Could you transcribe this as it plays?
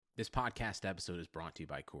This podcast episode is brought to you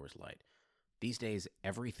by Coors Light. These days,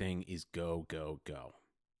 everything is go, go, go.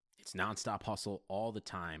 It's nonstop hustle all the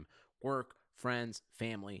time. Work, friends,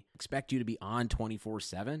 family expect you to be on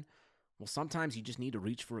 24/7. Well, sometimes you just need to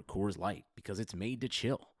reach for a Coors Light because it's made to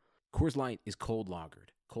chill. Coors Light is cold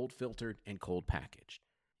lagered, cold filtered, and cold packaged.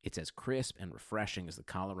 It's as crisp and refreshing as the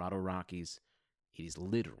Colorado Rockies. It is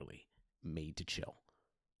literally made to chill.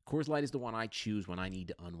 Coors Light is the one I choose when I need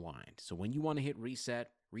to unwind. So when you want to hit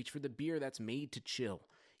reset, reach for the beer that's made to chill.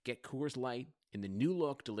 Get Coors Light in the new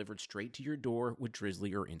look delivered straight to your door with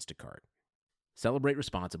Drizzly or Instacart. Celebrate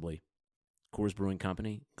responsibly. Coors Brewing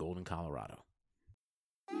Company, Golden, Colorado.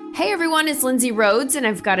 Hey everyone, it's Lindsay Rhodes, and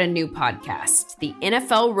I've got a new podcast, The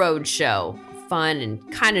NFL Road Show. Fun and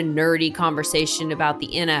kind of nerdy conversation about the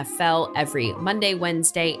NFL every Monday,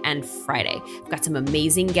 Wednesday, and Friday. I've got some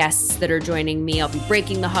amazing guests that are joining me. I'll be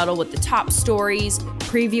breaking the huddle with the top stories,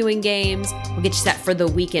 previewing games. We'll get you set for the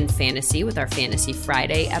weekend fantasy with our Fantasy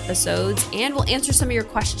Friday episodes, and we'll answer some of your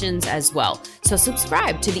questions as well. So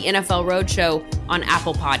subscribe to the NFL Road Show on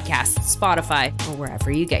Apple Podcasts, Spotify, or wherever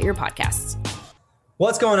you get your podcasts.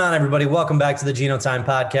 What's going on, everybody? Welcome back to the Geno Time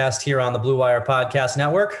Podcast here on the Blue Wire Podcast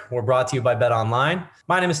Network. We're brought to you by Bet Online.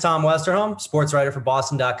 My name is Tom Westerholm, sports writer for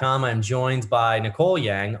Boston.com. I'm joined by Nicole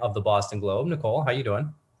Yang of the Boston Globe. Nicole, how you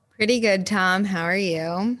doing? Pretty good, Tom. How are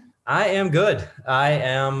you? I am good. I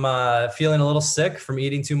am feeling a little sick from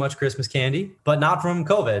eating too much Christmas candy, but not from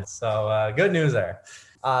COVID. So good news there.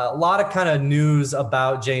 A lot of kind of news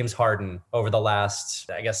about James Harden over the last,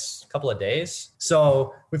 I guess, couple of days.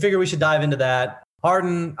 So we figured we should dive into that.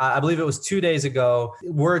 Harden, I believe it was 2 days ago,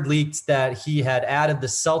 word leaked that he had added the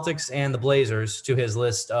Celtics and the Blazers to his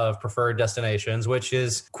list of preferred destinations, which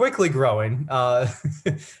is quickly growing.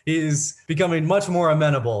 He's becoming much more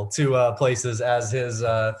amenable to places as his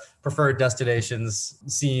preferred destinations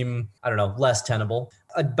seem, less tenable.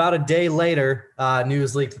 About a day later,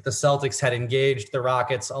 news leaked that the Celtics had engaged the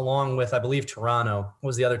Rockets along with, I believe, Toronto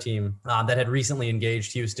was the other team that had recently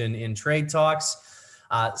engaged Houston in trade talks.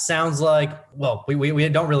 Sounds like, well, we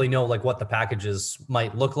don't really know like what the packages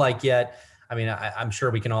might look like yet. I mean, I'm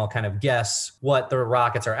sure we can all kind of guess what the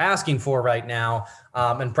Rockets are asking for right now,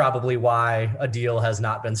 and probably why a deal has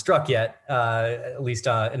not been struck yet, at least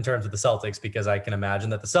in terms of the Celtics, because I can imagine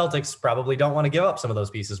that the Celtics probably don't want to give up some of those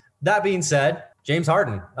pieces. That being said, James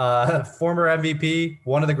Harden, former MVP,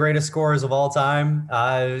 one of the greatest scorers of all time,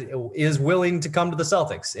 is willing to come to the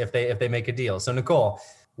Celtics if they make a deal. So, Nicole,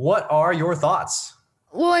 what are your thoughts?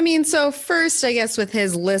 Well, I mean, so first, I guess with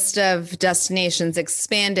his list of destinations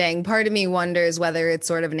expanding, part of me wonders whether it's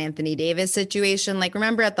sort of an Anthony Davis situation. Like,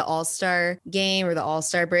 remember at the All-Star game or the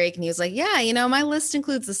All-Star break, and he was like, yeah, my list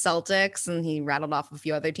includes the Celtics, and he rattled off a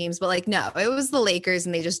few other teams. But like, no, it was the Lakers,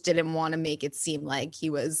 and they just didn't want to make it seem like he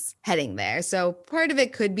was heading there. So part of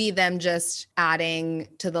it could be them just adding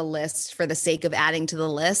to the list for the sake of adding to the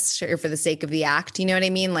list or for the sake of the act. You know what I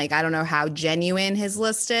mean? Like, I don't know how genuine his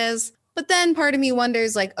list is. But then part of me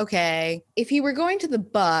wonders, like, okay, if he were going to the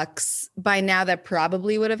Bucks, by now that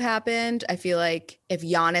probably would have happened. I feel like if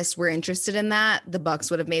Giannis were interested in that, the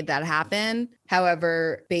Bucks would have made that happen.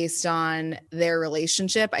 However, based on their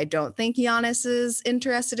relationship, I don't think Giannis is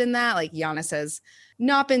interested in that. Like, Giannis has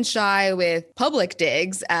not been shy with public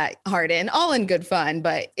digs at Harden, all in good fun,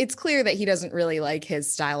 but it's clear that he doesn't really like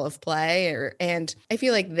his style of play, and I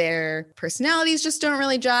feel like their personalities just don't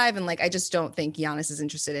really jive. And like, I just don't think Giannis is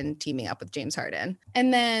interested in teaming up with James Harden.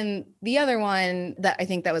 And then the other one that I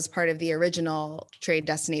think that was part of the original trade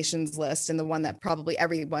destinations list, and the one that probably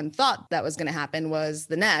everyone thought that was going to happen, was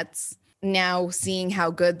the Nets. Now seeing how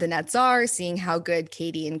good the Nets are, seeing how good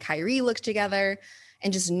Katie and Kyrie look together,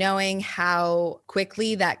 and just knowing how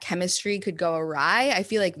quickly that chemistry could go awry, I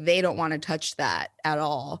feel like they don't want to touch that at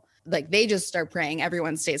all. Like, they just are praying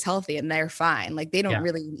everyone stays healthy and they're fine. Like, they don't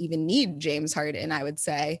really even need James Harden, I would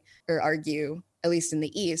say, or argue, at least in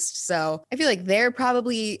the East. So I feel like they're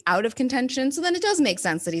probably out of contention. So then it does make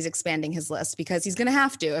sense that he's expanding his list, because he's going to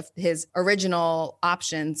have to if his original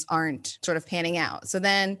options aren't sort of panning out. So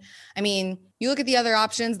then, I mean, you look at the other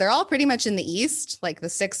options, they're all pretty much in the East, like the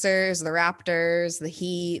Sixers, the Raptors, the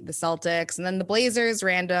Heat, the Celtics, and then the Blazers,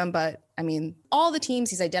 random. But I mean, all the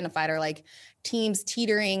teams he's identified are like teams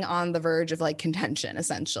teetering on the verge of like contention,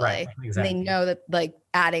 essentially. Right, exactly. And they know that like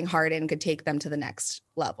adding Harden could take them to the next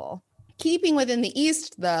level. Keeping within the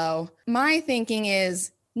East, though, my thinking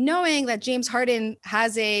is knowing that James Harden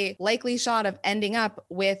has a likely shot of ending up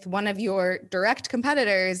with one of your direct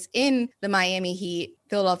competitors in the Miami Heat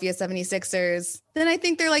Philadelphia 76ers, then I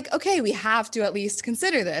think they're like, okay, we have to at least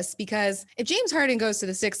consider this, because if James Harden goes to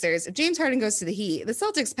the Sixers, if James Harden goes to the Heat, the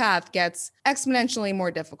Celtics path gets exponentially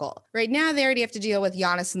more difficult. Right now, they already have to deal with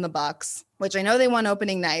Giannis and the Bucks, which I know they won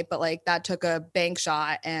opening night, but like that took a bank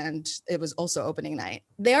shot and it was also opening night.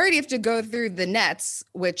 They already have to go through the Nets,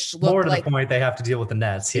 which look more to like the point, they have to deal with the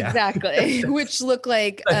Nets. Yeah, exactly, which look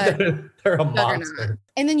like they're a monster.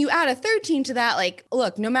 And then you add a third team to that. Like,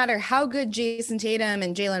 look, no matter how good Jason Tatum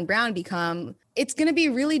and Jaylen Brown become, it's going to be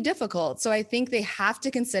really difficult. So I think they have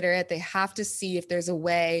to consider it. They have to see if there's a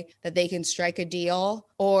way that they can strike a deal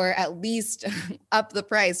or at least up the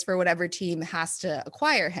price for whatever team has to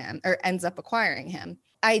acquire him or ends up acquiring him.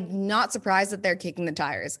 I'm not surprised that they're kicking the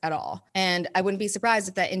tires at all. And I wouldn't be surprised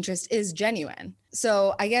if that interest is genuine.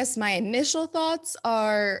 So I guess my initial thoughts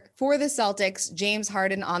are, for the Celtics, James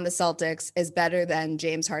Harden on the Celtics is better than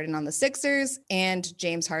James Harden on the Sixers and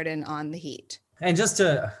James Harden on the Heat. And just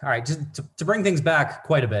to bring things back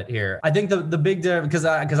quite a bit here, I think the big because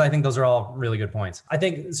I think those are all really good points. I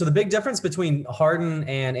think so. The big difference between Harden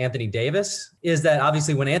and Anthony Davis is that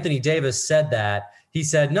obviously when Anthony Davis said that, he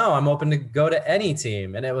said, no, I'm open to go to any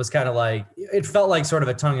team. And it was kind of like, it felt like sort of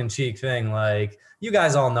a tongue-in-cheek thing. Like, you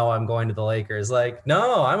guys all know I'm going to the Lakers. Like,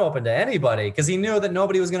 no, I'm open to anybody, because he knew that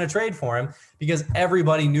nobody was going to trade for him because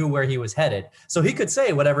everybody knew where he was headed. So he could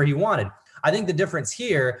say whatever he wanted. I think the difference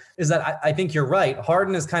here is that I think you're right.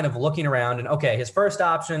 Harden is kind of looking around and, okay, his first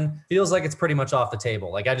option feels like it's pretty much off the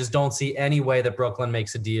table. Like, I just don't see any way that Brooklyn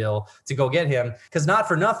makes a deal to go get him, because not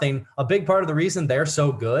for nothing, a big part of the reason they're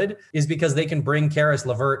so good is because they can bring Karis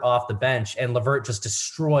LeVert off the bench, and LeVert just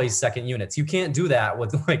destroys second units. You can't do that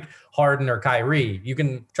with like Harden or Kyrie. You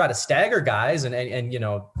can try to stagger guys and you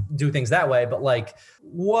know, do things that way, but like,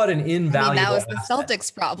 what an invaluable that was the asset.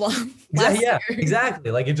 Celtics problem. Yeah, exactly.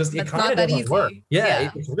 Like it kind of doesn't work. Yeah,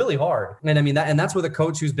 it's really hard. And I mean that's with a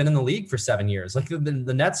coach who's been in the league for 7 years. Like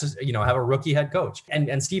the Nets, you know, have a rookie head coach,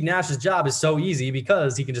 and Steve Nash's job is so easy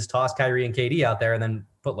because he can just toss Kyrie and KD out there and then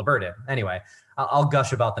put LeVert in. Anyway, I'll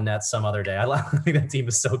gush about the Nets some other day. I think that team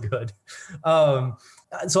is so good.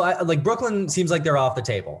 So like Brooklyn seems like they're off the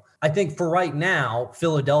table. I think for right now,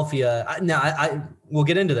 Philadelphia. I we'll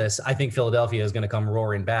get into this. I think Philadelphia is going to come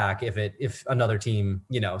roaring back if another team,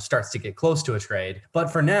 you know, starts to get close to a trade.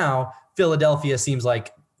 But for now, Philadelphia seems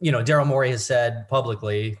like, you know, Daryl Morey has said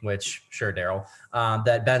publicly, which sure, Daryl,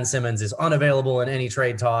 that Ben Simmons is unavailable in any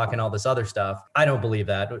trade talk and all this other stuff. I don't believe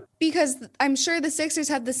that. Because I'm sure the Sixers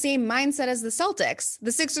have the same mindset as the Celtics.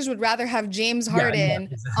 The Sixers would rather have James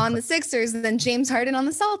Harden on the Sixers than James Harden on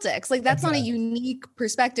the Celtics. Like that's not a unique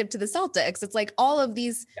perspective to the Celtics. It's like all of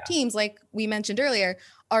these teams, like we mentioned earlier,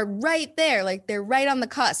 are right there. Like they're right on the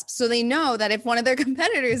cusp. So they know that if one of their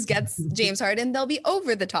competitors gets James Harden, they'll be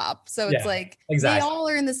over the top. So it's like they all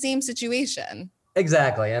are in the same situation.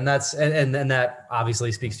 Exactly. And that's, and that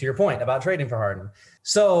obviously speaks to your point about trading for Harden.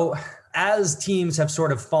 So as teams have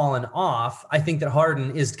sort of fallen off, I think that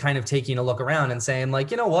Harden is kind of taking a look around and saying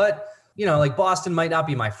like, you know what, you know, like Boston might not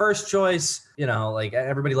be my first choice. You know, like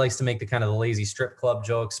everybody likes to make the kind of the lazy strip club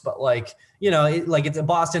jokes, but like, you know,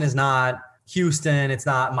 Boston is not Houston. It's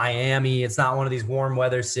not Miami. It's not one of these warm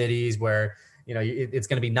weather cities where, you know, it's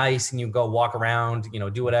going to be nice and you go walk around, you know,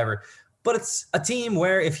 do whatever. But it's a team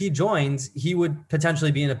where if he joins, he would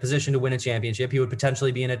potentially be in a position to win a championship. He would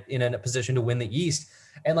potentially be in a position to win the East.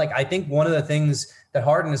 And like, I think one of the things that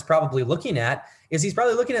Harden is probably looking at is he's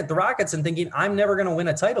probably looking at the Rockets and thinking, I'm never going to win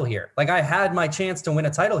a title here. Like I had my chance to win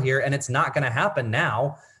a title here and it's not going to happen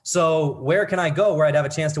now. So where can I go where I'd have a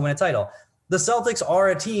chance to win a title? The Celtics are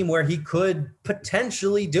a team where he could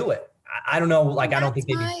potentially do it. I don't know. Like, I don't think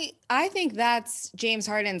I think that's James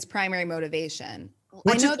Harden's primary motivation.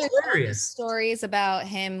 Which I know is there's hilarious. Stories about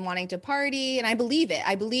him wanting to party, and I believe it.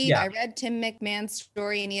 I read Tim McMahon's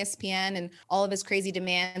story in ESPN and all of his crazy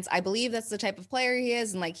demands. I believe that's the type of player he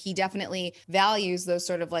is, and like he definitely values those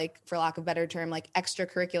sort of like, for lack of a better term, like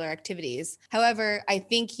extracurricular activities. However, I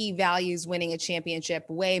think he values winning a championship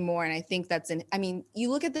way more, and I think you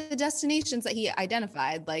look at the destinations that he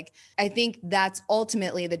identified. Like I think that's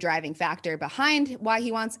ultimately the driving factor behind why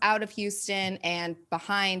he wants out of Houston and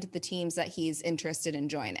behind the teams that he's interested in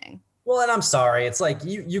joining. Well, and I'm sorry. It's like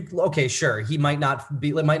you okay, sure. It might not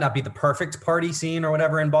be the perfect party scene or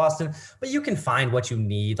whatever in Boston, but you can find what you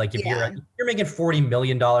need. Like if you're making $40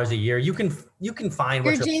 million a year, you can find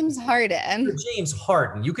what you're James Harden. You're James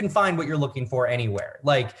Harden. You can find what you're looking for anywhere.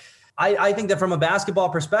 Like I think that from a basketball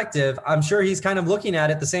perspective, I'm sure he's kind of looking at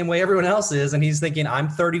it the same way everyone else is. And he's thinking, I'm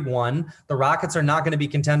 31. The Rockets are not going to be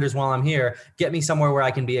contenders while I'm here. Get me somewhere where I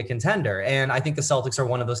can be a contender. And I think the Celtics are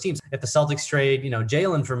one of those teams. If the Celtics trade,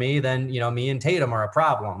 Jalen for me, then, me and Tatum are a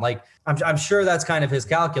problem. Like, I'm sure that's kind of his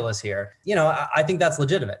calculus here. I think that's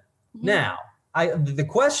legitimate. Mm-hmm. Now, the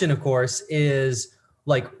question, of course, is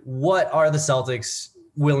like, what are the Celtics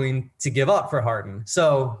willing to give up for Harden?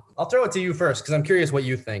 So I'll throw it to you first, because I'm curious what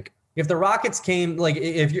you think. If the Rockets came, like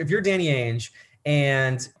if you're Danny Ainge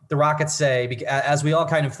and the Rockets say, as we all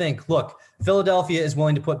kind of think, look, Philadelphia is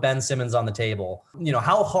willing to put Ben Simmons on the table.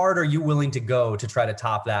 How hard are you willing to go to try to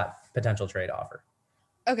top that potential trade offer?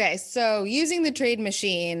 Okay, so using the trade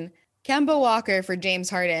machine, Kemba Walker for James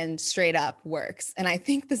Harden straight up works. And I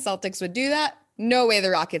think the Celtics would do that. No way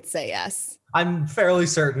the Rockets say yes. I'm fairly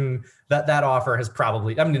certain that offer has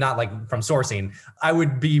probably, not like from sourcing, I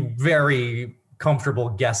would be very comfortable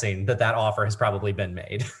guessing that offer has probably been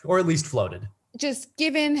made or at least floated. Just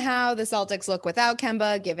given how the Celtics look without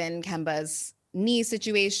Kemba, given Kemba's knee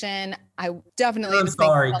situation, I definitely. I'm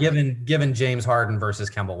sorry, given James Harden versus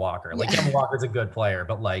Kemba Walker. Like, Kemba Walker's a good player,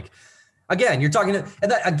 but like, again, you're talking,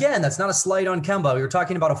 and that's not a slight on Kemba. You're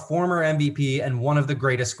talking about a former MVP and one of the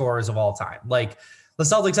greatest scorers of all time. Like, the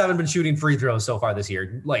Celtics haven't been shooting free throws so far this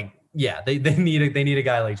year. Like, yeah, they need a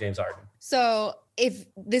guy like James Harden. So if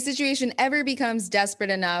the situation ever becomes desperate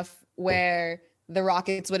enough where the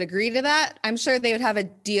Rockets would agree to that, I'm sure they would have a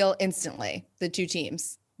deal instantly, the two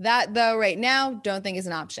teams. That, though, right now, don't think is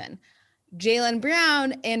an option. Jaylen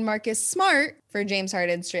Brown and Marcus Smart for James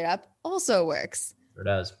Harden straight up also works. Sure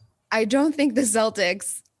does. I don't think the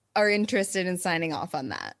Celtics are interested in signing off on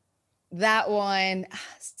that. That one,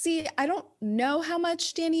 see, I don't know how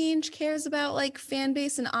much Danny Ainge cares about like fan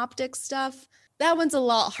base and optics stuff. That one's a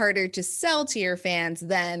lot harder to sell to your fans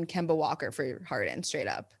than Kemba Walker for Harden straight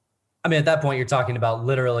up. I mean, at that point, you're talking about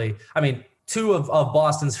literally, two of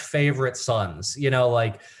Boston's favorite sons,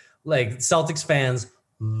 like Celtics fans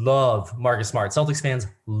love Marcus Smart. Celtics fans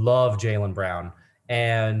love Jaylen Brown,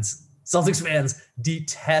 and Celtics fans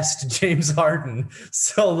detest James Harden.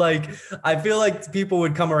 So like, I feel like people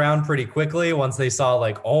would come around pretty quickly once they saw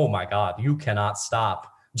like, oh my God, you cannot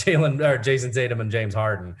stop Jason Tatum and James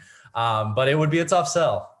Harden. But it would be a tough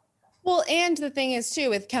sell. Well, and the thing is too,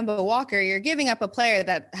 with Kemba Walker, you're giving up a player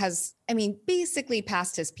that has, basically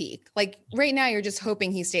past his peak. Like right now, you're just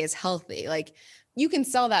hoping he stays healthy. Like you can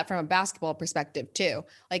sell that from a basketball perspective too.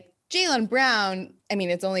 Like Jaylen Brown,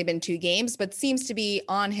 it's only been 2 games, but seems to be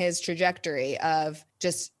on his trajectory of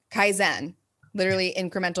just Kaizen, literally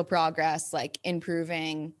incremental progress, like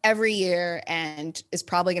improving every year, and is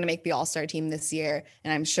probably going to make the All-Star team this year.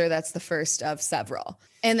 And I'm sure that's the first of several.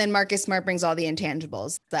 And then Marcus Smart brings all the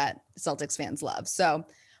intangibles that Celtics fans love. So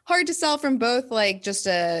hard to sell from both like just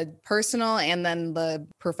a personal and then the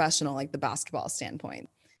professional, like the basketball standpoint.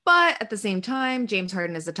 But at the same time, James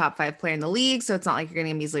Harden is the top 5 player in the league, so it's not like you're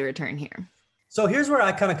going to easily return here. So here's where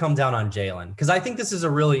I kind of come down on Jaylen, because I think this is a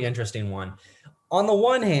really interesting one. On the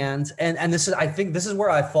one hand, and I think this is where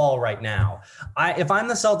I fall right now. If I'm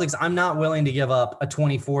the Celtics, I'm not willing to give up a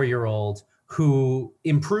 24-year-old who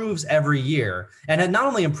improves every year, and not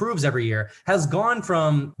only improves every year, has gone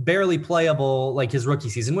from barely playable like his rookie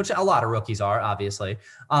season, which a lot of rookies are obviously,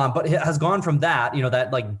 but has gone from that,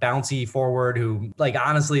 that like bouncy forward who like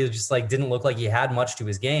honestly just like didn't look like he had much to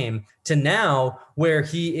his game, to now where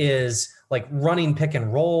he is like running pick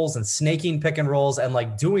and rolls and snaking pick and rolls and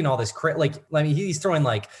like doing all this he's throwing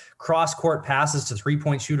like cross court passes to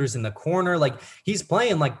 3-point shooters in the corner. Like he's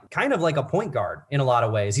playing like kind of like a point guard in a lot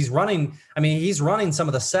of ways. He's running some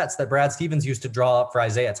of the sets that Brad Stevens used to draw up for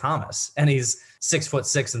Isaiah Thomas, and he's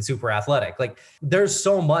 6'6" and super athletic. Like there's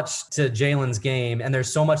so much to Jaylen's game, and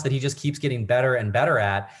there's so much that he just keeps getting better and better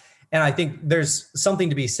at. And I think there's something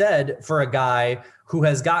to be said for a guy who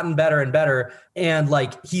has gotten better and better. And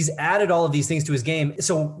like, he's added all of these things to his game.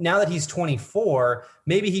 So now that he's 24,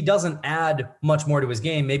 maybe he doesn't add much more to his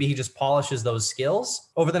game. Maybe he just polishes those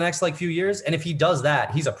skills over the next like few years. And if he does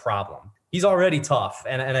that, he's a problem. He's already tough.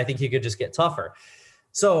 And I think he could just get tougher.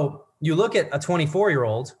 So you look at a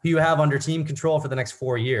 24-year-old who you have under team control for the next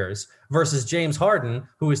 4 years versus James Harden,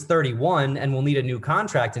 who is 31 and will need a new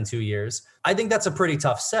contract in 2 years. I think that's a pretty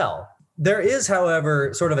tough sell. There is,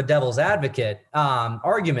 however, sort of a devil's advocate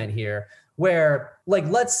argument here where, like,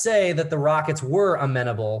 let's say that the Rockets were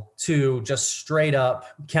amenable to just straight up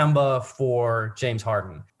Kemba for James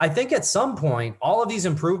Harden. I think at some point, all of these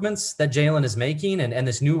improvements that Jaylen is making and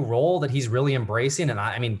this new role that he's really embracing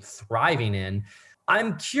and thriving in,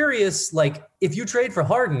 I'm curious, like, if you trade for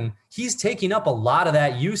Harden, he's taking up a lot of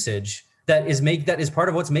that usage that is part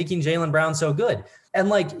of what's making Jaylen Brown so good. And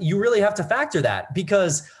like, you really have to factor that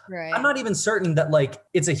because I'm not even certain that like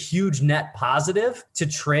it's a huge net positive to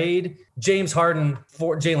trade James Harden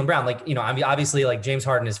for Jaylen Brown. Like, you know, I mean, obviously like James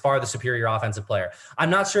Harden is far the superior offensive player. I'm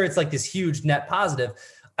not sure it's like this huge net positive.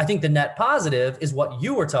 I think the net positive is what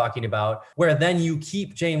you were talking about, where then you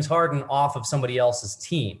keep James Harden off of somebody else's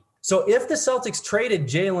team. So if the Celtics traded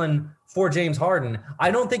Jaylen for James Harden,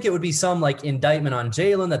 I don't think it would be some like indictment on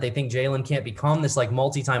Jaylen that they think Jaylen can't become this like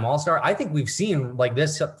multi-time all-star. I think we've seen like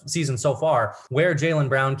this season so far where Jaylen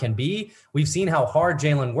Brown can be. We've seen how hard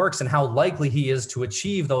Jaylen works and how likely he is to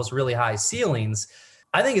achieve those really high ceilings.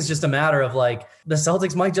 I think it's just a matter of like the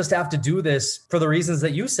Celtics might just have to do this for the reasons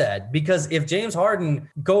that you said, because if James Harden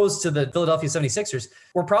goes to the Philadelphia 76ers,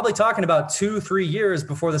 we're probably talking about 2-3 years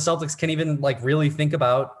before the Celtics can even like really think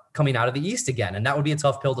about coming out of the East again. And that would be a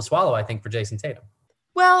tough pill to swallow, I think, for Jason Tatum.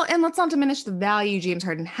 Well, and let's not diminish the value James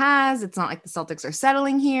Harden has. It's not like the Celtics are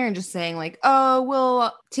settling here and just saying like, oh,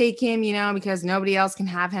 we'll take him, you know, because nobody else can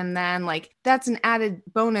have him then. Like, that's an added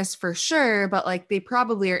bonus for sure. But like, they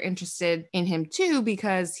probably are interested in him too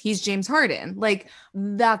because he's James Harden. Like,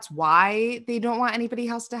 that's why they don't want anybody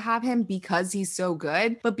else to have him, because he's so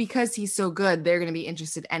good. But because he's so good, they're going to be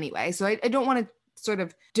interested anyway. So I don't want to sort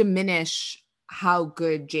of diminish how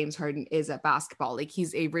good James Harden is at basketball. Like,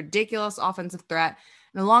 he's a ridiculous offensive threat.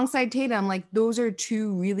 And alongside Tatum, like, those are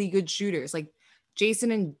two really good shooters. Like,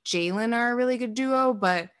 Jason and Jaylen are a really good duo,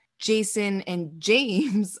 but Jason and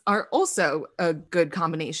James are also a good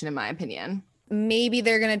combination, in my opinion. Maybe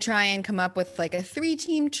they're going to try and come up with like a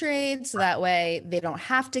 3-team trade so that way they don't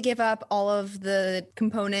have to give up all of the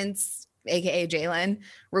components, aka Jaylen,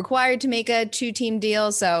 required to make a 2-team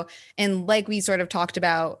deal. So, and like we sort of talked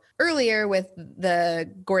about earlier with the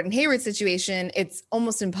Gordon Hayward situation, it's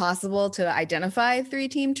almost impossible to identify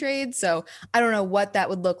 3-team trades. So I don't know what that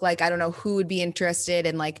would look like. I don't know who would be interested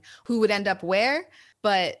and like who would end up where,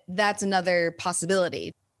 but that's another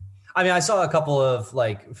possibility. I mean, I saw a couple of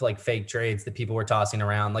like fake trades that people were tossing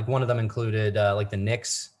around. Like one of them included like the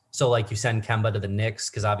Knicks. So like you send Kemba to the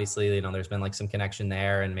Knicks because obviously, you know, there's been like some connection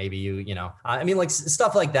there, and maybe you know, I mean, like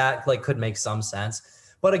stuff like that like could make some sense.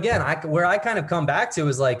 But again, where I kind of come back to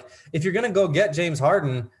is like, if you're going to go get James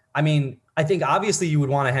Harden, I mean, I think obviously you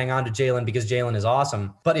would want to hang on to Jaylen because Jaylen is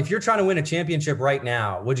awesome. But if you're trying to win a championship right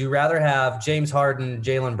now, would you rather have James Harden,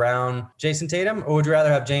 Jaylen Brown, Jason Tatum, or would you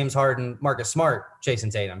rather have James Harden, Marcus Smart,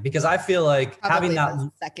 Jason Tatum? Because I feel like Probably having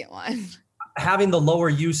that second one, having the lower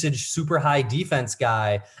usage, super high defense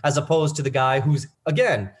guy, as opposed to the guy who's,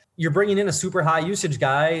 again, you're bringing in a super high usage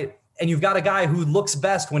guy and you've got a guy who looks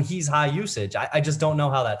best when he's high usage. I just don't know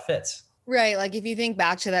how that fits. Right. Like if you think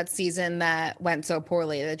back to that season that went so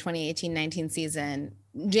poorly, the 2018-19 season,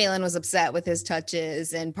 Jaylen was upset with his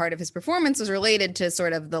touches, and part of his performance was related to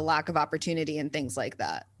sort of the lack of opportunity and things like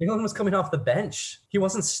that. Jaylen was coming off the bench. He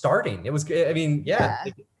wasn't starting. It was, I mean, yeah.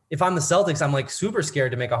 If I'm the Celtics, I'm like super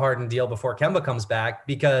scared to make a Harden deal before Kemba comes back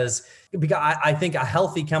because I think a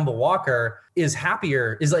healthy Kemba Walker is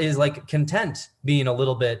happier, is like content being a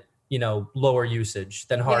little bit, you know, lower usage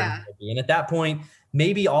than Harden. Yeah. And at that point,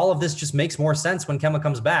 maybe all of this just makes more sense when Kemba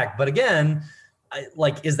comes back. But again,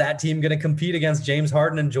 is that team going to compete against James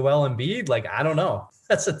Harden and Joel Embiid? Like, I don't know.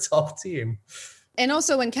 That's a tough team. And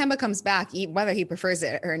also when Kemba comes back, whether he prefers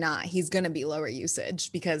it or not, he's going to be lower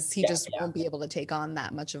usage because he won't be able to take on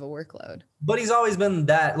that much of a workload. But he's always been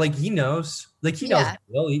that, like, he knows.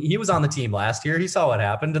 Well, he was on the team last year. He saw what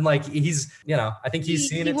happened. And like, he's, you know, I think he's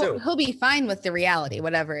seen it too. He'll be fine with the reality,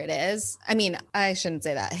 whatever it is. I mean, I shouldn't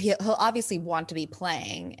say that. He'll obviously want to be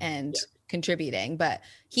playing and contributing, but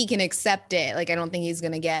he can accept it. Like, I don't think he's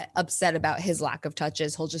going to get upset about his lack of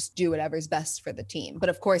touches. He'll just do whatever's best for the team. But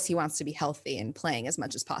of course he wants to be healthy and playing as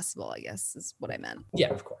much as possible, I guess is what I meant.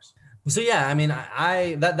 Yeah, of course. So yeah, I mean,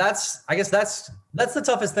 that's the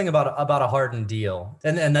toughest thing about a Harden deal.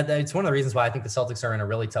 And that it's one of the reasons why I think the Celtics are in a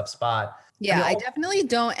really tough spot. Yeah, I definitely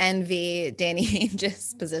don't envy Danny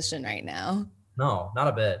Ainge's position right now. No, not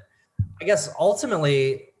a bit. I guess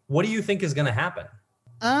ultimately, what do you think is going to happen?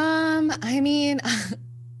 I mean,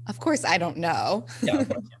 of course I don't know. Yeah, of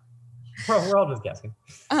course, yeah. We're all just guessing.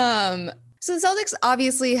 So the Celtics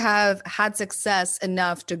obviously have had success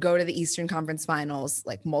enough to go to the Eastern Conference Finals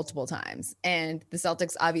like multiple times. And the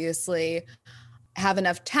Celtics obviously have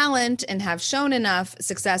enough talent and have shown enough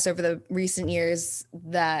success over the recent years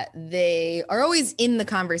that they are always in the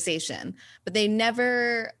conversation, but they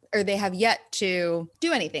have yet to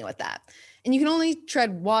do anything with that. And you can only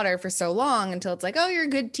tread water for so long until it's like, oh, you're a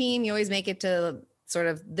good team. You always make it to sort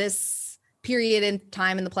of this period in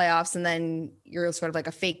time in the playoffs. And then you're sort of like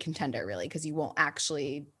a fake contender, really, because you won't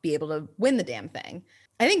actually be able to win the damn thing.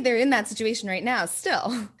 I think they're in that situation right now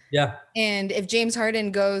still. Yeah. And if James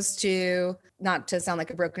Harden goes to, not to sound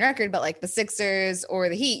like a broken record, but like the Sixers or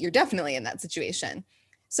the Heat, you're definitely in that situation.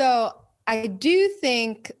 So I do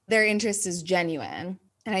think their interest is genuine,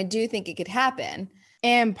 and I do think it could happen.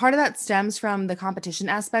 And part of that stems from the competition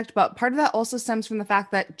aspect, but part of that also stems from the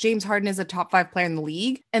fact that James Harden is a top 5 player in the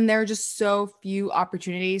league. And there are just so few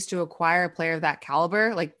opportunities to acquire a player of that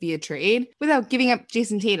caliber, like via trade, without giving up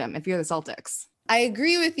Jason Tatum if you're the Celtics. I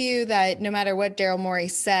agree with you that no matter what Daryl Morey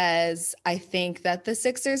says, I think that the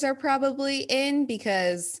Sixers are probably in,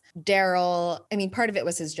 because Daryl, I mean, part of it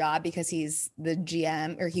was his job because he's the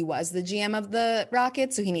GM, or he was the GM of the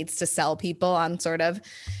Rockets. So he needs to sell people on sort of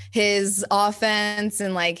his offense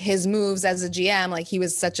and like his moves as a GM. Like he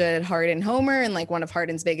was such a Harden homer and like one of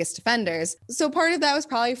Harden's biggest defenders. So part of that was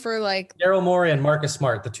probably for like Daryl Morey and Marcus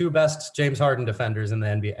Smart, the two best James Harden defenders in the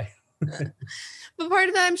NBA. But part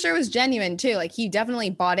of that, I'm sure, was genuine too. Like he definitely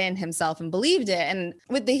bought in himself and believed it. And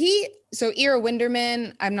with the Heat, so Ira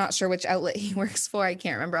Winderman, I'm not sure which outlet he works for. I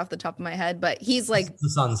can't remember off the top of my head, but he's like the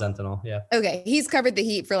Sun Sentinel. Yeah. Okay. He's covered the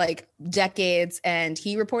Heat for like decades, and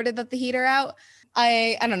he reported that the Heat are out.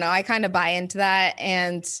 I don't know. I kind of buy into that.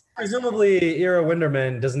 And presumably Ira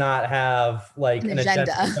Winderman does not have like an agenda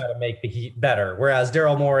to try to make the Heat better. Whereas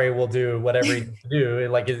Daryl Morey will do whatever he needs to do.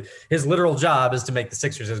 Like his literal job is to make the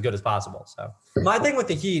Sixers as good as possible. So my thing with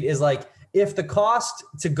the Heat is like, if the cost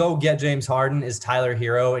to go get James Harden is Tyler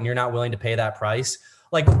Hero and you're not willing to pay that price,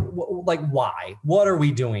 like why? What are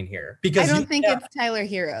we doing here? Because I don't think it's Tyler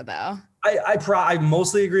Hero though. I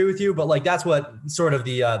mostly agree with you, but like that's what sort of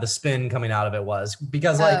the spin coming out of it was,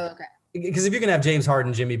 because like because if you can have James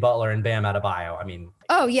Harden, Jimmy Butler, and Bam Adebayo, I mean,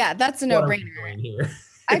 oh yeah, that's a no-brainer.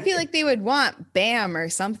 I feel like they would want Bam or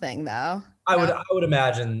something though. I would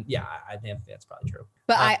imagine, yeah, I think that's probably true.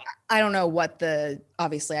 But I don't know what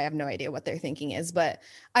obviously I have no idea what their thinking is, but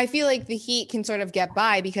I feel like the Heat can sort of get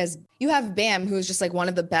by because you have Bam, who's just like one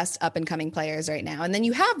of the best up and coming players right now. And then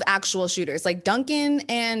you have actual shooters like Duncan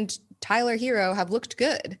and Tyler Hero have looked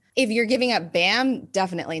good. If you're giving up Bam,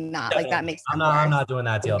 definitely not. Like that makes I'm not doing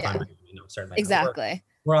that deal. Yeah. If I'm certainly exactly.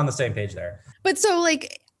 We're on the same page there. But so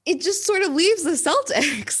like it just sort of leaves the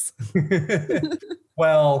Celtics.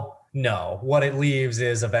 Well, no, what it leaves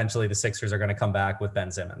is eventually the Sixers are going to come back with Ben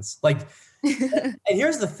Simmons. Like, and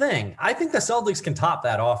here's the thing. I think the Celtics can top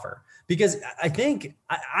that offer, because I think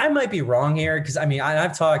I might be wrong here. Because I mean,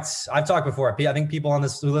 I've talked before. I think people on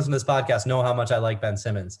this who listen to this podcast know how much I like Ben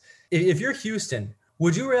Simmons. If you're Houston,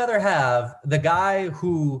 would you rather have the guy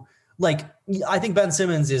who, like, I think Ben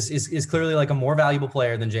Simmons is clearly like a more valuable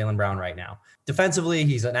player than Jaylen Brown right now. Defensively,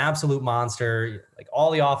 he's an absolute monster. Like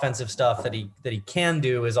all the offensive stuff that he can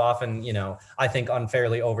do is often, I think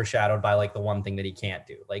unfairly overshadowed by like the one thing that he can't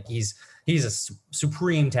do. Like he's a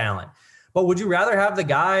supreme talent. But would you rather have the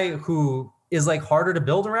guy who is like harder to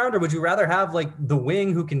build around, or would you rather have like the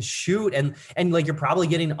wing who can shoot and like you're probably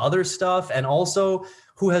getting other stuff, and also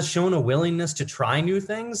who has shown a willingness to try new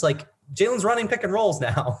things? Like Jaylen's running pick and rolls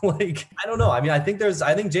now. Like, I don't know. I mean, I think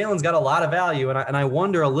Jaylen's got a lot of value. And I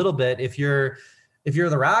wonder a little bit if you're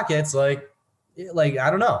the Rockets, like, I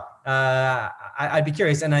don't know. I'd be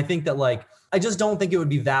curious. And I think that like, I just don't think it would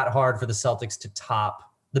be that hard for the Celtics to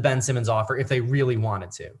top the Ben Simmons offer if they really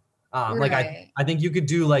wanted to. Like I think you could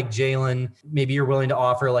do like Jaylen, maybe you're willing to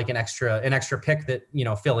offer like an extra pick that,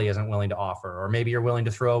 Philly isn't willing to offer, or maybe you're willing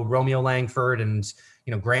to throw Romeo Langford and,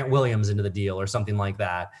 Grant Williams into the deal or something like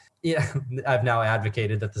that. Yeah, I've now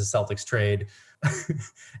advocated that the Celtics trade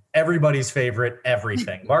everybody's favorite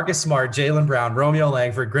everything. Marcus Smart, Jaylen Brown, Romeo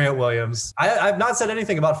Langford, Grant Williams. I've not said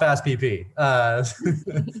anything about fast PP.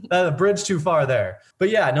 The bridge too far there. But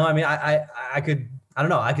yeah, no, I mean, I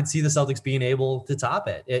could see the Celtics being able to top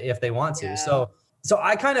it if they want to. Yeah. So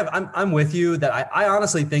I'm with you that I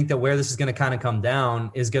honestly think that where this is going to kind of come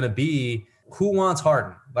down is going to be who wants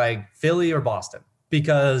Harden, like Philly or Boston,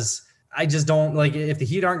 because I just don't like if the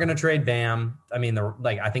Heat aren't going to trade Bam. I mean,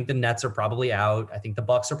 I think the Nets are probably out. I think the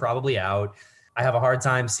Bucks are probably out. I have a hard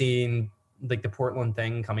time seeing like the Portland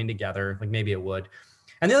thing coming together. Like maybe it would.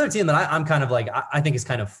 And the other team that I'm kind of like, I think is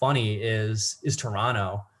kind of funny is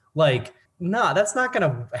Toronto. Like, nah, that's not going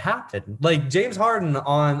to happen. Like James Harden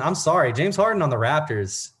on the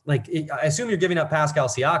Raptors. Like I assume you're giving up Pascal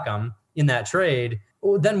Siakam in that trade.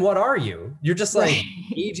 Well, then what are you? You're just like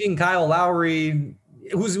aging Kyle Lowry,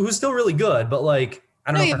 who's still really good, but like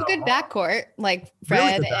I don't know. You have a good backcourt, like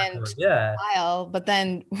Fred and Kyle, but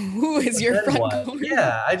then who is your front court?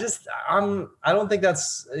 Yeah, I don't think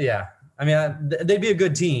that's I mean, they'd be a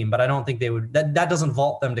good team, but I don't think they would. That doesn't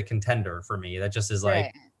vault them to contender for me. That just is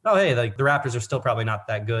like, oh hey, like the Raptors are still probably not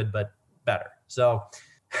that good, but better. So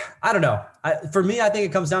I don't know. For me, I think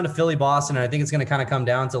it comes down to Philly, Boston, and I think it's going to kind of come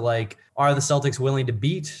down to like, are the Celtics willing to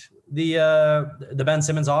beat the Ben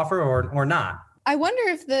Simmons offer or not? I wonder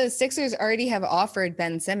if the Sixers already have offered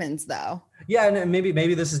Ben Simmons, though. Yeah, and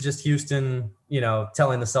maybe this is just Houston,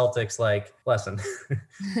 telling the Celtics like, listen,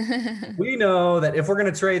 we know that if we're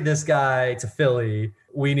going to trade this guy to Philly,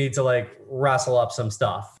 we need to like wrestle up some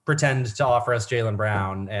stuff, pretend to offer us Jaylen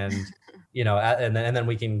Brown, and and then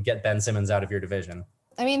we can get Ben Simmons out of your division.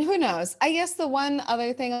 I mean, who knows? I guess the one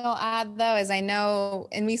other thing I'll add, though, is I know,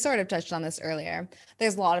 and we sort of touched on this earlier,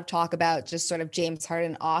 there's a lot of talk about just sort of James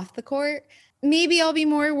Harden off the court. Maybe I'll be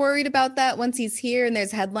more worried about that once he's here and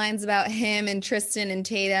there's headlines about him and Tristan and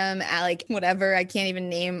Tatum at like whatever. I can't even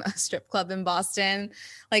name a strip club in Boston.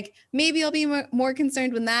 Like maybe I'll be more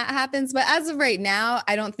concerned when that happens. But as of right now,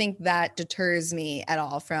 I don't think that deters me at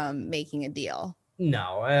all from making a deal.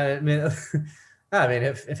 No, I mean,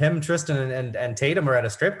 if him, Tristan, and Tatum are at a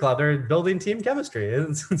strip club, they're building team chemistry.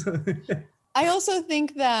 I also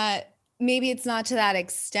think that maybe it's not to that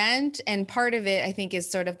extent. And part of it, I think, is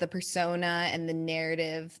sort of the persona and the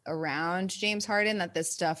narrative around James Harden that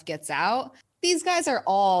this stuff gets out. These guys are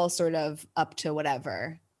all sort of up to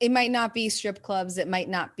whatever. It might not be strip clubs. It might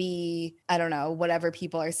not be, I don't know, whatever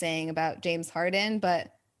people are saying about James Harden,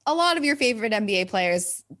 but a lot of your favorite NBA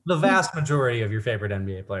players. The vast majority of your favorite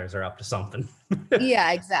NBA players are up to something.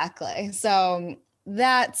 Yeah, exactly. So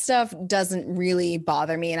that stuff doesn't really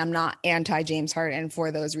bother me, and I'm not anti James Harden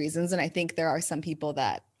for those reasons. And I think there are some people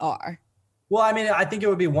that are. Well, I mean, I think it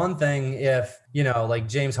would be one thing if, like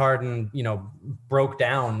James Harden, broke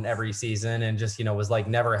down every season and just, was like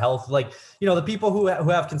never healthy. Like, the people who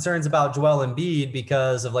have concerns about Joel Embiid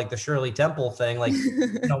because of like the Shirley Temple thing, like,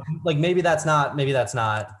 like maybe that's not,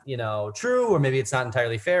 true, or maybe it's not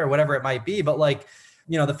entirely fair or whatever it might be. But like,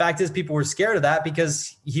 the fact is people were scared of that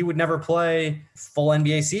because he would never play full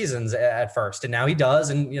NBA seasons at first. And now he does.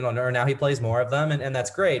 And, or now he plays more of them. And that's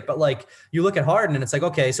great. But like you look at Harden and it's like,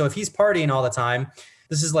 okay, so if he's partying all the time,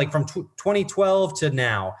 this is like from 2012 to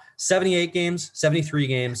now, 78 games, 73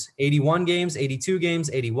 games, 81 games, 82 games,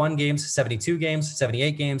 81 games, 72 games,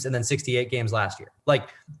 78 games, and then 68 games last year. Like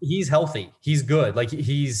he's healthy. He's good. Like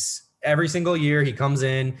he's every single year he comes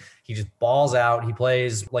in, he just balls out. He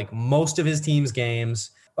plays like most of his team's games.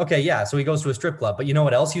 Okay, yeah, so he goes to a strip club. But you know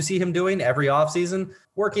what else you see him doing every offseason?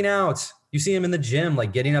 Working out. You see him in the gym,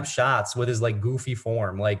 like getting up shots with his like goofy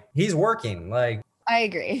form. Like he's working. Like I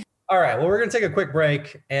agree. All right, well, we're going to take a quick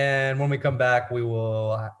break. And when we come back, we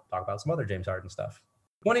will talk about some other James Harden stuff.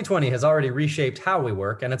 2020 has already reshaped how we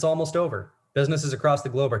work, and it's almost over. Businesses across the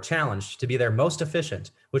globe are challenged to be their most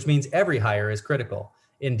efficient, which means every hire is critical.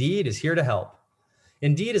 Indeed is here to help.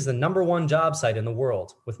 Indeed is the #1 job site in the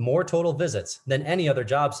world with more total visits than any other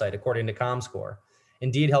job site, according to Comscore.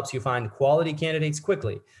 Indeed helps you find quality candidates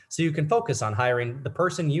quickly so you can focus on hiring the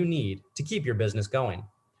person you need to keep your business going.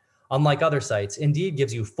 Unlike other sites, Indeed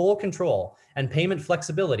gives you full control and payment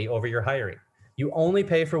flexibility over your hiring. You only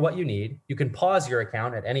pay for what you need, you can pause your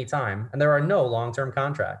account at any time, and there are no long-term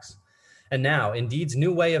contracts. And now, Indeed's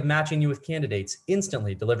new way of matching you with candidates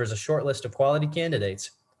instantly delivers a short list of quality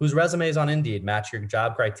candidates whose resumes on Indeed match your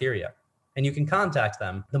job criteria. And you can contact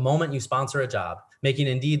them the moment you sponsor a job, making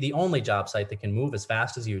Indeed the only job site that can move as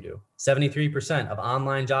fast as you do. 73% of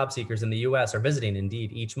online job seekers in the US are visiting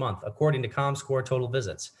Indeed each month, according to Comscore total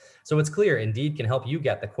visits. So it's clear Indeed can help you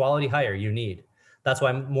get the quality hire you need. That's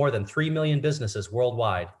why more than 3 million businesses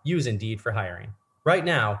worldwide use Indeed for hiring. Right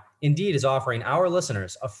now, Indeed is offering our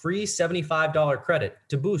listeners a free $75 credit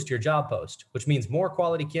to boost your job post, which means more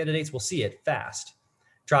quality candidates will see it fast.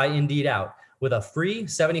 Try Indeed out with a free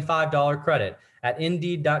 $75 credit at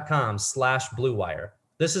Indeed.com/Blue Wire.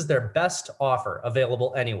 This is their best offer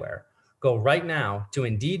available anywhere. Go right now to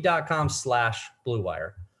Indeed.com/Blue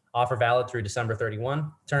Wire. Offer valid through December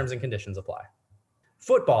 31. Terms and conditions apply.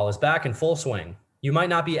 Football is back in full swing. You might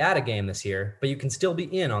not be at a game this year, but you can still be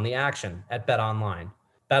in on the action at BetOnline.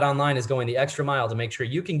 BetOnline is going the extra mile to make sure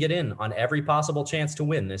you can get in on every possible chance to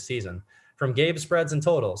win this season. From game spreads and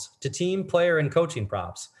totals to team, player, and coaching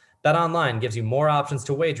props, BetOnline gives you more options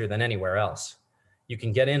to wager than anywhere else. You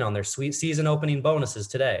can get in on their sweet season opening bonuses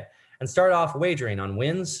today and start off wagering on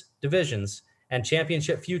wins, divisions, and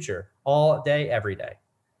championship future all day, every day.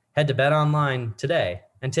 Head to BetOnline today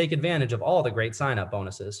and take advantage of all the great sign-up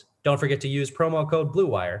bonuses. Don't forget to use promo code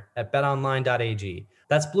BlueWire at betonline.ag.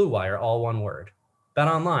 That's Blue Wire, all one word.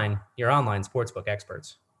 BetOnline, your online sportsbook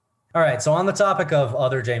experts. All right, so on the topic of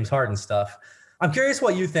other James Harden stuff, I'm curious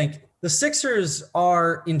what you think. The Sixers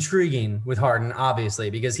are intriguing with Harden, obviously,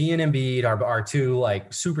 because he and Embiid are two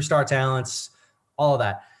superstar talents, all of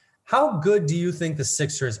that. How good do you think the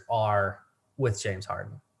Sixers are with James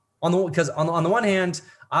Harden. Because on the one hand,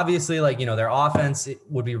 obviously, like, you know, their offense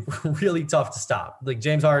would be really tough to stop. Like,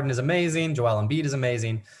 James Harden is amazing. Joel Embiid is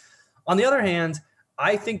amazing. On the other hand,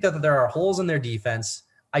 I think that there are holes in their defense.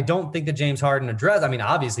 I don't think that James Harden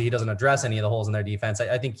obviously he doesn't address any of the holes in their defense.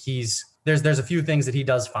 I think there's a few things that he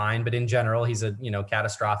does fine, but in general, he's a, you know,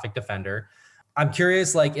 catastrophic defender. I'm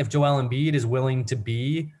curious, like, if Joel Embiid is willing to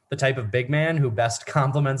be the type of big man who best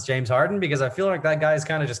complements James Harden, because I feel like that guy is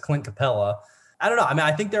kind of just Clint Capella. I don't know. I mean,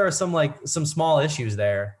 I think there are some small issues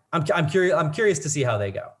there. I'm curious to see how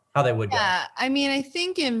they would go. Yeah, I mean, I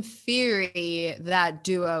think in theory that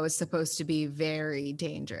duo is supposed to be very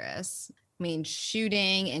dangerous. I mean,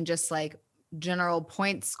 shooting and just like general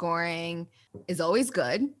point scoring is always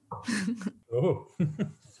good. Oh.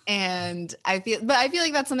 And I feel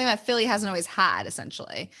like that's something that Philly hasn't always had,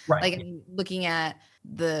 essentially. Right. Like, I mean, looking at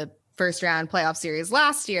the first round playoff series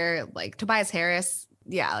last year, like Tobias Harris,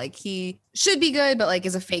 yeah, like he should be good, but like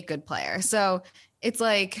is a fake good player. So it's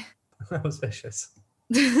like That was vicious.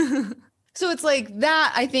 So it's like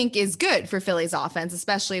that, I think, is good for Philly's offense,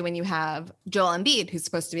 especially when you have Joel Embiid, who's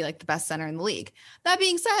supposed to be like the best center in the league. That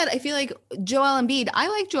being said, I feel like I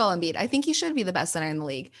like Joel Embiid. I think he should be the best center in the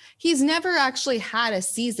league. He's never actually had a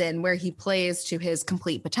season where he plays to his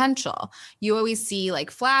complete potential. You always see like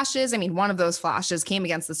flashes. I mean, one of those flashes came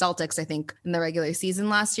against the Celtics, I think, in the regular season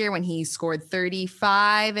last year when he scored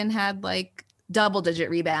 35 and had like double-digit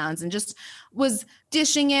rebounds and just was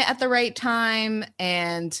dishing it at the right time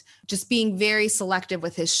and just being very selective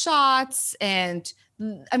with his shots. And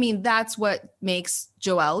I mean, that's what makes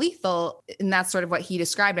Joel lethal. And that's sort of what he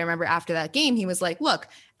described. I remember after that game, he was like, look,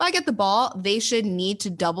 if I get the ball, they should need to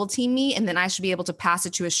double team me. And then I should be able to pass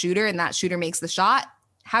it to a shooter and that shooter makes the shot.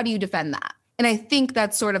 How do you defend that? And I think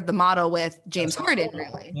that's sort of the model with James Harden,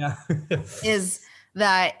 really. Yeah. Is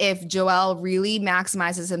that if Joel really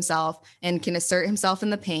maximizes himself and can assert himself in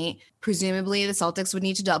the paint, presumably the Celtics would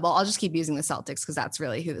need to double. I'll just keep using the Celtics because that's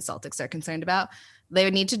really who the Celtics are concerned about. They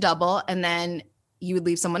would need to double, and then you would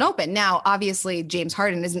leave someone open. Now, obviously, James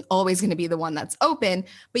Harden isn't always going to be the one that's open,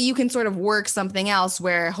 but you can sort of work something else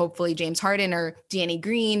where hopefully James Harden or Danny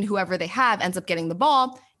Green, whoever they have, ends up getting the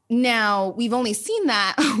ball. Now, we've only seen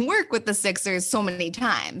that work with the Sixers so many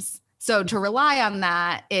times. So to rely on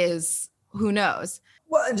that is, who knows?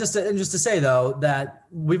 Well, and just to say, though, that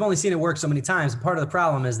we've only seen it work so many times. Part of the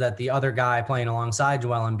problem is that the other guy playing alongside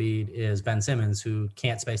Joel Embiid is Ben Simmons, who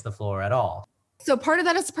can't space the floor at all. So part of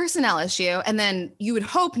that is a personnel issue. And then you would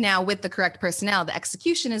hope now with the correct personnel, the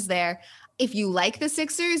execution is there. If you like the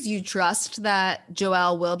Sixers, you trust that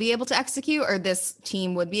Joel will be able to execute, or this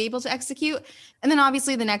team would be able to execute. And then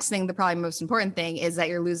obviously the next thing, the probably most important thing, is that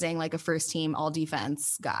you're losing like a first team all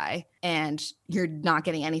defense guy and you're not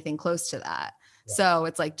getting anything close to that. Yeah. So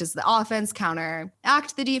it's like, does the offense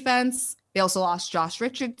counteract the defense? They also lost Josh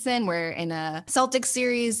Richardson, where in a Celtics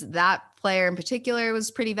series, that player in particular was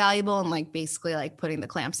pretty valuable and like basically like putting the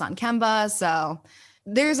clamps on Kemba. So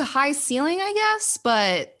there's a high ceiling, I guess,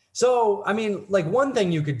 but so, I mean, like one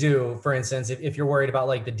thing you could do, for instance, if you're worried about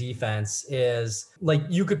like the defense, is like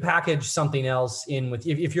you could package something else in with,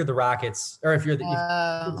 if you're the Rockets or if you're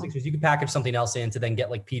the Sixers, you could package something else in to then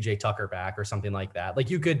get like PJ Tucker back or something like that. Like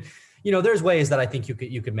you could, you know, there's ways that I think you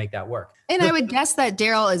could make that work. And I would guess that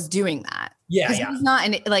Daryl is doing that. Yeah. He's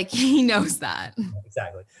not, like he knows that.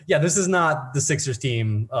 Exactly. Yeah. This is not the Sixers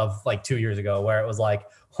team of like 2 years ago where it was like,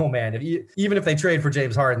 oh man, even if they trade for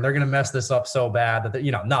James Harden, they're going to mess this up so bad that,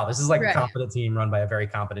 no, this is like a competent team run by a very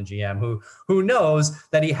competent GM who knows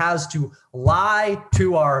that he has to lie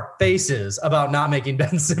to our faces about not making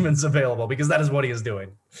Ben Simmons available, because that is what he is doing.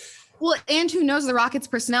 Well, and who knows the Rockets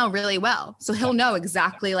personnel really well. So he'll know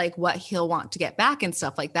exactly like what he'll want to get back and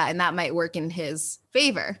stuff like that. And that might work in his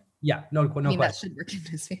favor. Yeah, no question. That should work in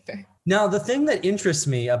his favor. Now, the thing that interests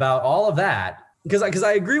me about all of that, because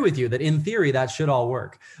I agree with you that in theory that should all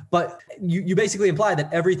work, but you basically imply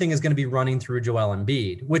that everything is going to be running through Joel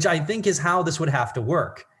Embiid, which I think is how this would have to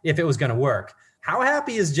work if it was going to work. How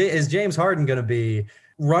happy is James Harden going to be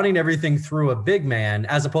running everything through a big man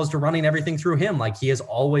as opposed to running everything through him like he has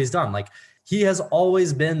always done? Like he has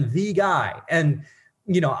always been the guy. And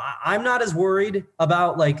I'm not as worried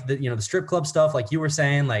about like the strip club stuff like you were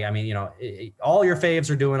saying. Like, I mean, all your faves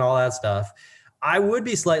are doing all that stuff. I would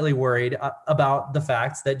be slightly worried about the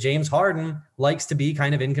fact that James Harden likes to be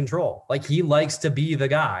kind of in control. Like he likes to be the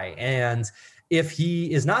guy. And if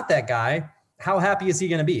he is not that guy, how happy is he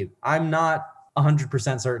going to be? I'm not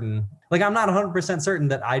 100% certain. Like I'm not 100% certain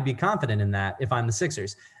that I'd be confident in that if I'm the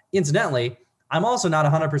Sixers. Incidentally, I'm also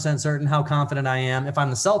not 100% certain how confident I am if I'm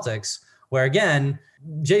the Celtics, where again,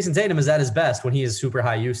 Jason Tatum is at his best when he is super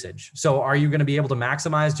high usage. So are you going to be able to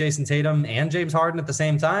maximize Jason Tatum and James Harden at the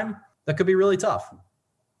same time? That could be really tough.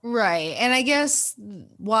 Right. And I guess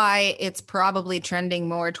why it's probably trending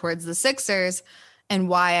more towards the Sixers and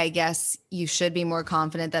why I guess you should be more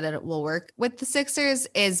confident that it will work with the Sixers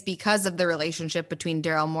is because of the relationship between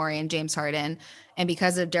Daryl Morey and James Harden. And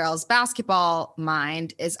because of Daryl's basketball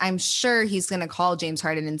mind, is I'm sure he's going to call James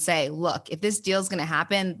Harden and say, look, if this deal is going to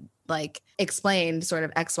happen, like explain sort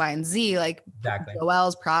of X, Y, and Z, like Exactly.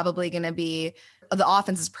 Joel's probably going to be, the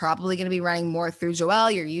offense is probably going to be running more through Joel.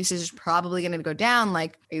 Your usage is probably going to go down.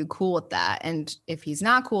 Like, are you cool with that? And if he's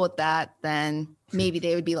not cool with that, then maybe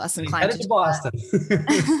they would be less inclined to Boston.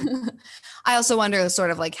 I also wonder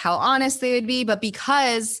sort of like how honest they would be, but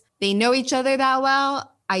because they know each other that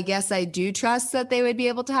well, I guess I do trust that they would be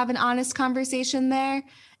able to have an honest conversation there.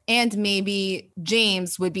 And maybe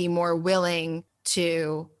James would be more willing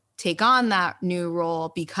to take on that new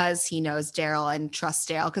role because he knows Daryl and trusts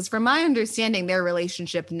Daryl. Because from my understanding, their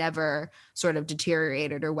relationship never sort of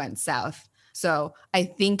deteriorated or went south. So I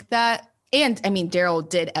think that, and I mean, Daryl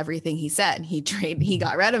did everything he said. He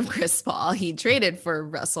got rid of Chris Paul. He traded for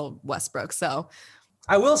Russell Westbrook. So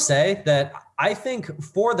I will say that I think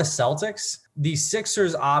for the Celtics, the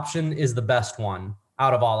Sixers option is the best one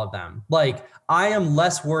out of all of them. Like, I am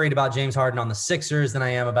less worried about James Harden on the Sixers than I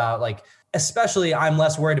am about, like, especially I'm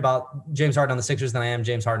less worried about James Harden on the Sixers than I am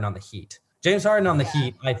James Harden on the Heat. James Harden on the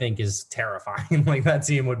Heat, I think, is terrifying. Like, that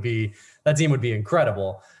team would be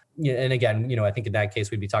incredible. And again, I think in that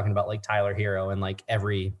case, we'd be talking about like Tyler Hero and like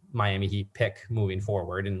every Miami Heat pick moving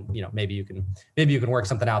forward. And, maybe you can work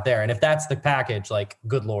something out there. And if that's the package, like,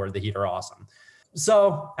 good Lord, the Heat are awesome.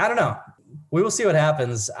 So I don't know. We will see what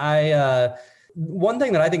happens. One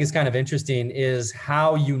thing that I think is kind of interesting is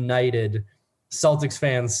how united Celtics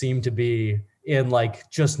fans seem to be in like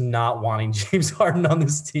just not wanting James Harden on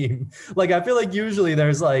this team. Like, I feel like usually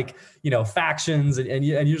there's like, factions and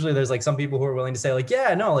usually there's like some people who are willing to say like,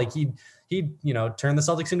 yeah, no, like he turned the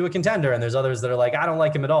Celtics into a contender. And there's others that are like, I don't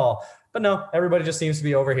like him at all. But no, everybody just seems to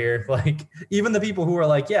be over here. Like, even the people who are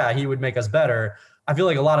like, yeah, he would make us better. I feel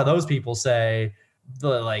like a lot of those people say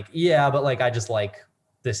yeah, but like, I just like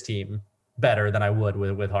this team better than I would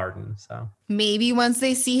with Harden. So maybe once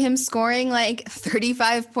they see him scoring like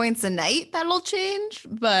 35 points a night, that'll change.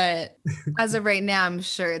 But as of right now, I'm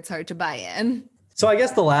sure it's hard to buy in. So I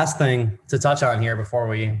guess the last thing to touch on here before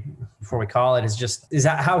we call it is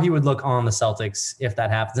how he would look on the Celtics if that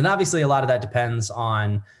happens. And obviously a lot of that depends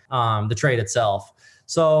on the trade itself.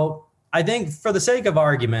 So I think for the sake of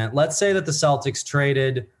argument, let's say that the Celtics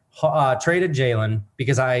traded Jalen,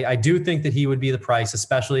 because I do think that he would be the price,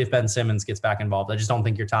 especially if Ben Simmons gets back involved. I just don't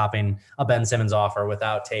think you're topping a Ben Simmons offer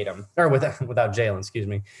without Tatum or without Jalen, excuse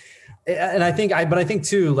me. And I think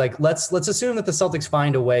too, like, let's assume that the Celtics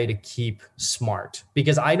find a way to keep Smart,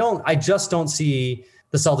 because I just don't see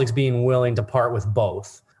the Celtics being willing to part with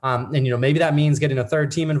both. And maybe that means getting a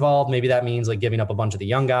third team involved. Maybe that means like giving up a bunch of the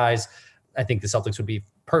young guys. I think the Celtics would be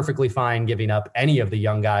perfectly fine giving up any of the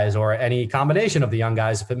young guys or any combination of the young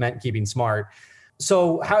guys if it meant keeping Smart.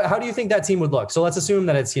 So how do you think that team would look? So let's assume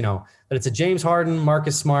that it's, that it's a James Harden,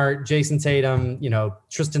 Marcus Smart, Jason Tatum,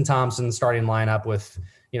 Tristan Thompson starting lineup with,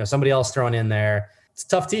 somebody else thrown in there. It's a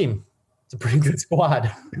tough team. It's a pretty good squad.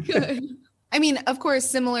 Good. I mean, of course,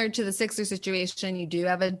 similar to the Sixers situation, you do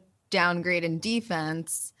have a downgrade in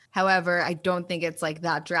defense. However, I don't think it's like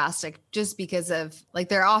that drastic just because of like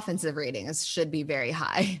their offensive ratings should be very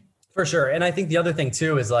high. For sure. And I think the other thing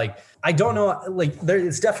too is like, I don't know, like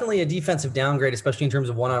it's definitely a defensive downgrade, especially in terms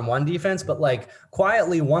of one-on-one defense, but like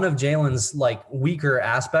quietly one of Jalen's like weaker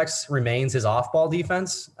aspects remains his off-ball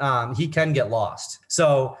defense. He can get lost.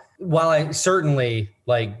 So while I certainly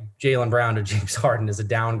like Jaylen Brown to James Harden is a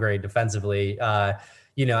downgrade defensively, I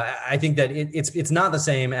think that it's not the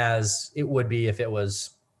same as it would be if it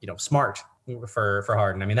was, Smart for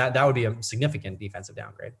Harden. I mean, that would be a significant defensive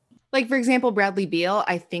downgrade. Like, for example, Bradley Beal,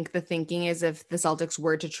 I think the thinking is if the Celtics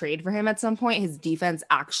were to trade for him at some point, his defense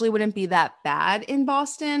actually wouldn't be that bad in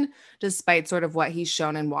Boston, despite sort of what he's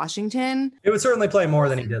shown in Washington. It would certainly play more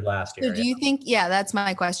than he did last year. So do you think, that's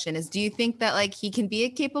my question is, do you think that like he can be a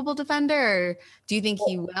capable defender or do you think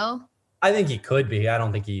he will? I think he could be. I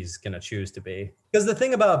don't think he's going to choose to be. Because the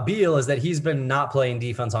thing about Beal is that he's been not playing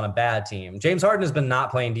defense on a bad team. James Harden has been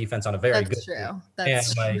not playing defense on a very good team.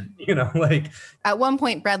 That's true. Like at one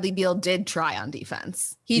point, Bradley Beal did try on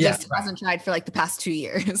defense. He just hasn't tried for like the past 2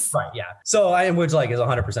 years. Right. Yeah. So which like is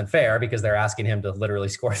 100% fair because they're asking him to literally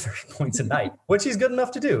score 30 points a night, which he's good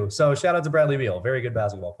enough to do. So shout out to Bradley Beal. Very good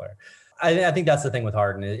basketball player. I think that's the thing with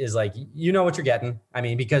Harden is like, you know what you're getting. I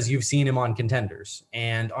mean, because you've seen him on contenders,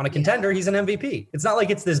 and on a contender, he's an MVP. It's not like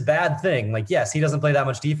it's this bad thing. Like, yes, he doesn't play that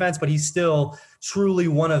much defense, but he's still truly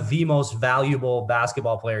one of the most valuable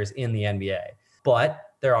basketball players in the NBA. But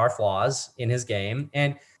there are flaws in his game.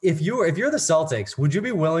 And if you're the Celtics, would you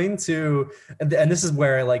be willing to, and this is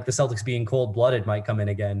where like the Celtics being cold-blooded might come in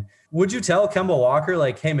again. Would you tell Kemba Walker,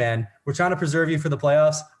 like, hey man, we're trying to preserve you for the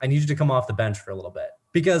playoffs. I need you to come off the bench for a little bit?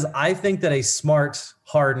 Because I think that a smart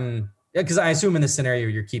Harden, because I assume in this scenario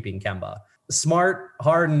you're keeping Kemba. Smart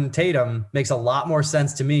Harden Tatum makes a lot more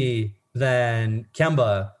sense to me than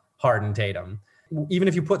Kemba Harden Tatum. Even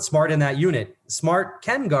if you put Smart in that unit, Smart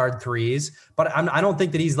can guard threes, but I don't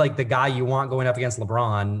think that he's like the guy you want going up against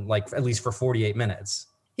LeBron, like at least for 48 minutes.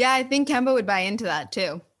 Yeah, I think Kemba would buy into that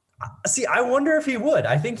too. See, I wonder if he would.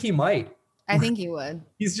 I think he might. I think he would.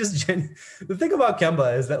 He's just the thing about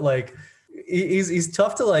Kemba is that like he's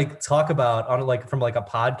tough to like talk about on like from like a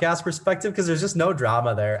podcast perspective because there's just no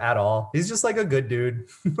drama there at all. He's just like a good dude.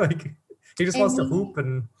 Like he just wants to hoop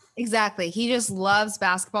and. Exactly. He just loves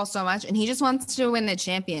basketball so much and he just wants to win a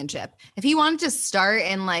championship. If he wanted to start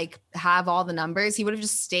and like have all the numbers, he would have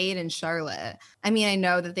just stayed in Charlotte. I mean, I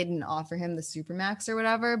know that they didn't offer him the Supermax or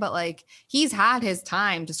whatever, but like he's had his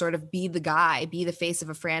time to sort of be the guy, be the face of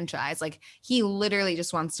a franchise. Like he literally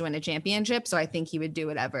just wants to win a championship. So I think he would do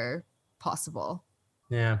whatever possible.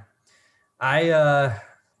 Yeah.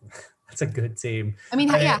 That's a good team. I mean,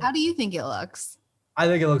 how do you think it looks? I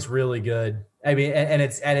think it looks really good. I mean, and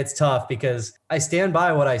it's tough because I stand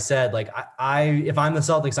by what I said. Like if I'm the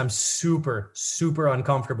Celtics, I'm super, super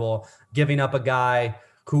uncomfortable giving up a guy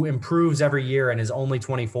who improves every year and is only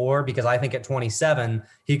 24, because I think at 27,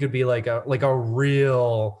 he could be like a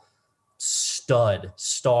real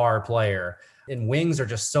star player. And wings are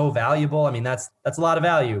just so valuable. I mean, that's a lot of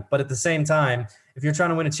value. But at the same time, if you're trying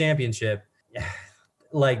to win a championship,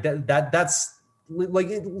 like that's like,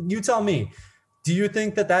 you tell me. Do you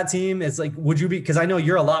think that team is like, would you be, because I know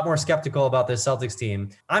you're a lot more skeptical about this Celtics team.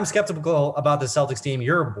 I'm skeptical about the Celtics team.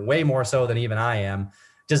 You're way more so than even I am.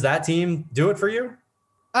 Does that team do it for you?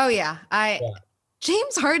 Oh, yeah.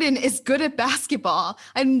 James Harden is good at basketball.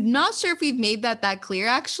 I'm not sure if we've made that clear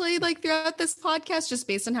actually, like throughout this podcast, just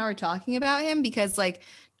based on how we're talking about him, because like,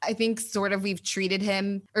 I think sort of we've treated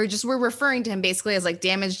him, or just we're referring to him basically as like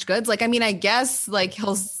damaged goods. Like, I mean, I guess like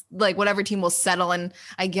he'll like whatever team will settle and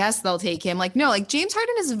I guess they'll take him. Like, no, like James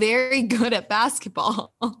Harden is very good at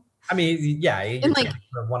basketball. I mean, yeah, he's like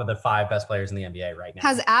one of the 5 best players in the NBA right now.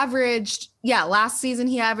 Has averaged, last season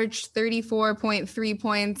he averaged 34.3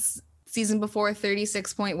 points. Season before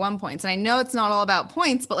 36.1 points. And I know it's not all about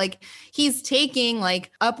points, but like he's taking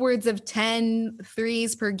like upwards of 10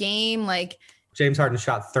 threes per game. Like James Harden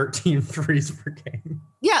shot 13 threes per game.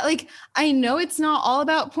 Yeah, like I know it's not all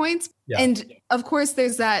about points. Yeah. And of course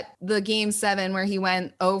there's the game 7 where he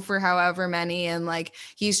went 0 for however many and like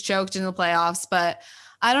he's choked in the playoffs. But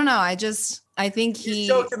I don't know. I think he's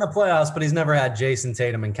choked in the playoffs, but he's never had Jason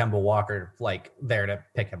Tatum and Kemba Walker like there to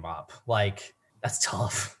pick him up. Like that's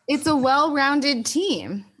tough. It's a well-rounded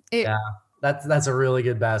team. Yeah. That's a really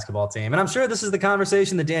good basketball team. And I'm sure this is the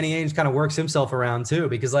conversation that Danny Ainge kind of works himself around too,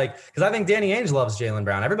 because I think Danny Ainge loves Jaylen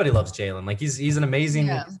Brown. Everybody loves Jaylen. Like he's an amazing,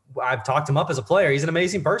 I've talked him up as a player. He's an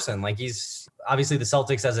amazing person. Like he's obviously the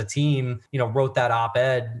Celtics as a team, wrote that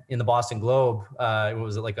op-ed in the Boston Globe. It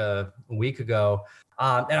was like a week ago.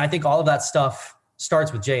 And I think all of that stuff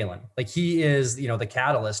starts with Jaylen. Like he is, the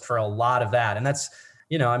catalyst for a lot of that. And that's,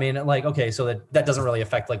 okay, so that doesn't really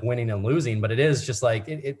affect like winning and losing, but it is just like,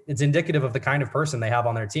 it's indicative of the kind of person they have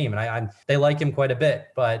on their team. And they like him quite a bit,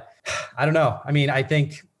 but I don't know. I mean, I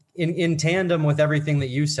think in tandem with everything that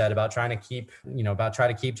you said about trying to keep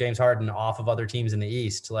James Harden off of other teams in the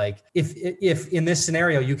East, like if in this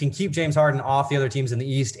scenario, you can keep James Harden off the other teams in the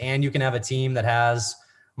East and you can have a team that has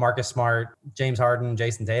Marcus Smart, James Harden,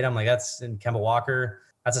 Jason Tatum, like and Kemba Walker,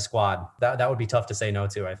 that's a squad that would be tough to say no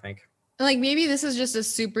to, I think. Like maybe this is just a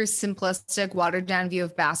super simplistic, watered down view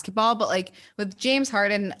of basketball, but like with James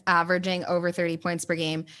Harden averaging over 30 points per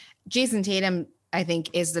game, Jason Tatum, I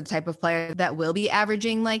think, is the type of player that will be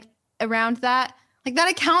averaging like around that. Like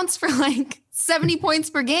that accounts for like 70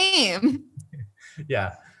 points per game.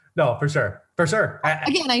 Yeah, no, for sure. For sure.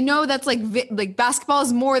 Again, I know that's like basketball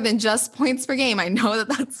is more than just points per game. I know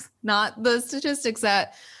that that's not the statistics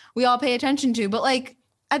that we all pay attention to, but like,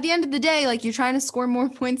 at the end of the day, like you're trying to score more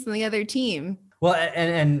points than the other team. Well,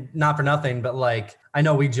 and not for nothing, but like, I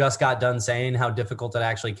know we just got done saying how difficult it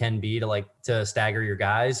actually can be to stagger your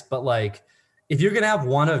guys. But like, if you're going to have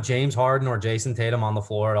one of James Harden or Jason Tatum on the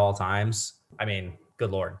floor at all times, I mean,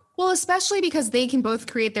 good Lord. Well, especially because they can both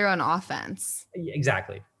create their own offense.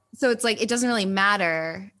 Exactly. So it's like, it doesn't really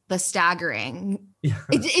matter the staggering. Yeah.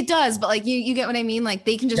 It does, but like you get what I mean? Like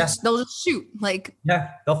they can just, they'll just shoot. Like,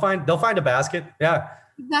 Yeah. They'll find a basket. Yeah.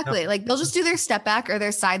 exactly. Like they'll just do their step back or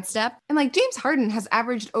their side step. And like James Harden has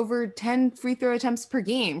averaged over 10 free throw attempts per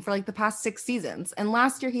game for like the past 6 seasons. And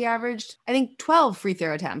last year he averaged, I think, 12 free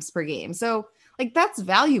throw attempts per game. So like that's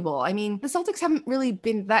valuable. I mean, the Celtics haven't really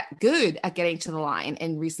been that good at getting to the line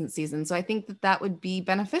in recent seasons. So I think that would be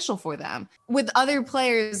beneficial for them. With other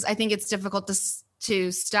players, I think it's difficult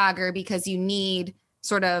to stagger because you need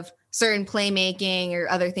sort of certain playmaking or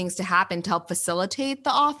other things to happen to help facilitate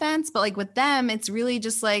the offense. But like with them, it's really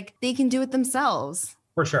just like they can do it themselves.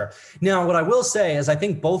 For sure. Now, what I will say is I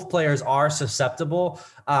think both players are susceptible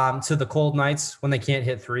to the cold nights when they can't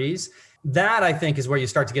hit threes. That I think is where you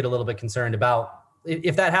start to get a little bit concerned about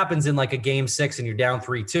if that happens in like a game 6 and you're down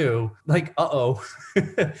 3-2, like,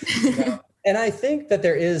 And I think that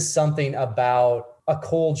there is something about a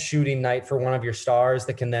cold shooting night for one of your stars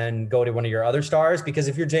that can then go to one of your other stars. Because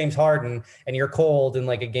if you're James Harden and you're cold in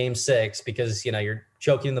like a game 6 because, you know, you're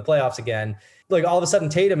choking in the playoffs again, like all of a sudden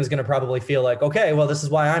Tatum is going to probably feel like, okay, well, this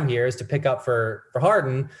is why I'm here, is to pick up for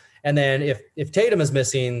Harden. And then if Tatum is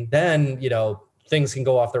missing, then, you know, things can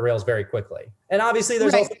go off the rails very quickly. And obviously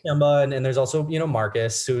there's also Kemba and there's also, you know,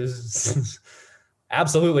 Marcus, who's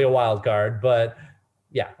absolutely a wild card. But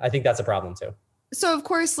yeah, I think that's a problem too. So of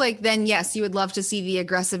course, like then, yes, you would love to see the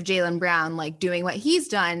aggressive Jaylen Brown, like doing what he's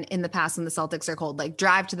done in the past when the Celtics are cold, like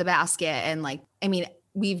drive to the basket. And like, I mean,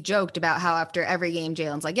 we've joked about how after every game,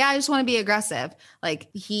 Jaylen's like, yeah, I just want to be aggressive. Like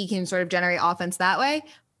he can sort of generate offense that way.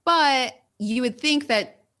 But you would think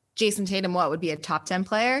that Jason Tatum, would be a top 10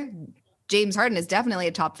 player? James Harden is definitely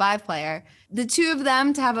a top 5 player. The two of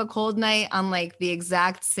them to have a cold night on like the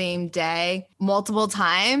exact same day multiple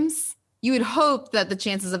times, you would hope that the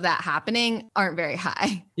chances of that happening aren't very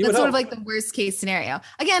high. That's sort of like the worst case scenario.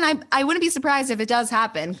 Again, I wouldn't be surprised if it does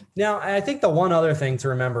happen. Now, I think the one other thing to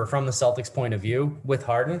remember from the Celtics point of view with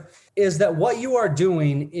Harden is that what you are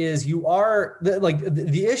doing is you are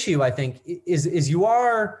the issue, I think, is you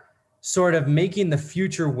are sort of making the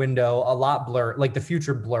future window a lot like the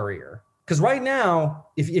future blurrier. Because right now,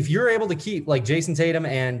 if you're able to keep like Jason Tatum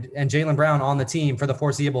and Jaylen Brown on the team for the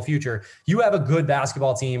foreseeable future, you have a good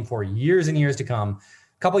basketball team for years and years to come.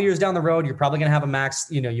 A couple years down the road, you're probably going to have a max,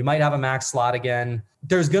 you know, you might have a max slot again.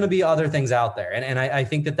 There's going to be other things out there. And I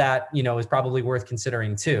think that, you know, is probably worth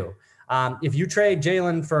considering too. If you trade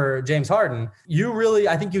Jaylen for James Harden,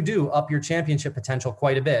 I think you do up your championship potential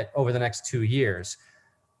quite a bit over the next 2 years.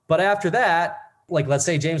 But after that, like, let's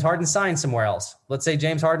say James Harden signs somewhere else. Let's say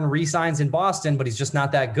James Harden re-signs in Boston, but he's just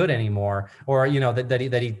not that good anymore. Or, you know, that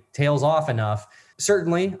he tails off enough.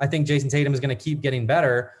 Certainly, I think Jason Tatum is going to keep getting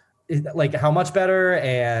better. Like how much better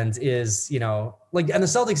and is, you know, like, and the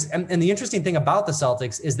Celtics, and the interesting thing about the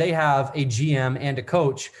Celtics is they have a GM and a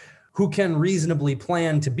coach who can reasonably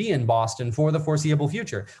plan to be in Boston for the foreseeable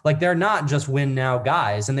future. Like they're not just win now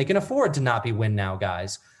guys, and they can afford to not be win now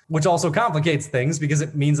guys, which also complicates things because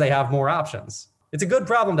it means they have more options. It's a good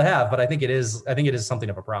problem to have, but I think it is something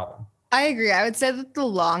of a problem. I agree. I would say that the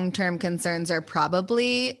long-term concerns are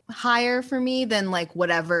probably higher for me than like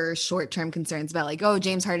whatever short-term concerns about like, oh,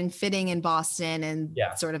 James Harden fitting in Boston and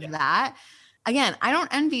that. Again, I don't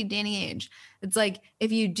envy Danny Ainge. It's like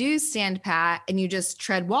if you do stand pat and you just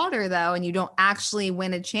tread water though, and you don't actually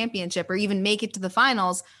win a championship or even make it to the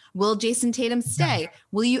finals, will Jason Tatum stay?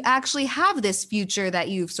 Will you actually have this future that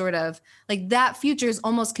you've sort of like that future is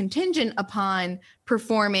almost contingent upon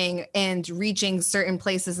performing and reaching certain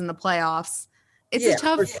places in the playoffs? It's a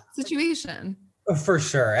tough situation. For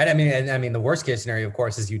sure. And I mean, the worst case scenario, of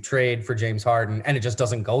course, is you trade for James Harden and it just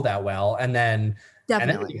doesn't go that well. And then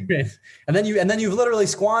definitely. And then you've literally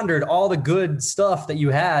squandered all the good stuff that you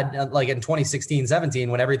had like in 2016-17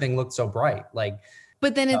 when everything looked so bright.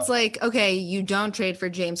 But then it's like, okay, you don't trade for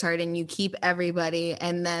James Harden, you keep everybody,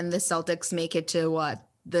 and then the Celtics make it to what?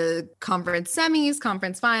 The conference semis,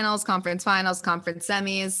 conference finals, conference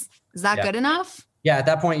semis. Is that good enough? Yeah, at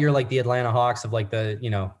that point, you're like the Atlanta Hawks of like the, you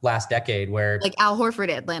know, last decade where like Al Horford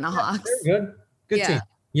Atlanta Hawks. Good team.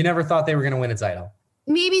 You never thought they were going to win a title.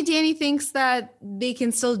 Maybe Danny thinks that they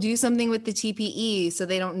can still do something with the TPE, so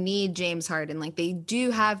they don't need James Harden. Like they do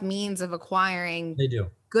have means of acquiring. They do.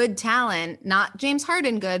 Good talent, not James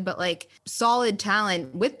Harden good, but like solid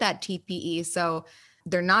talent with that TPE. So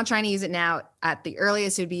they're not trying to use it now. At the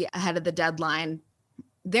earliest, it would be ahead of the deadline.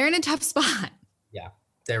 They're in a tough spot. Yeah,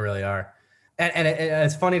 they really are. And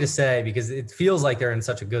it's funny to say because it feels like they're in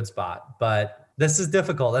such a good spot, but this is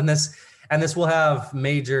difficult. And this will have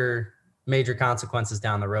major major consequences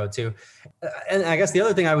down the road too. And I guess the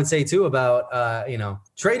other thing I would say too about,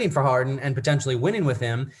 trading for Harden and potentially winning with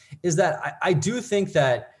him is that I do think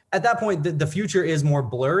that at that point, the future is more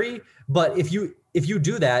blurry. But if you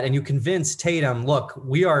do that and you convince Tatum, look,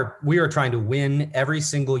 we are trying to win every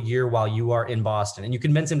single year while you are in Boston, and you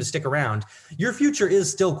convince him to stick around, your future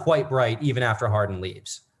is still quite bright even after Harden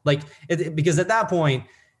leaves. Because at that point,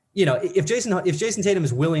 if Jason Tatum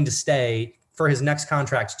is willing to stay for his next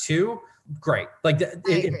contract too, great.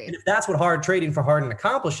 If that's what trading for Harden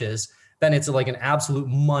accomplishes, then it's like an absolute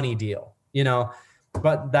money deal,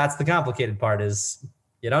 But that's the complicated part is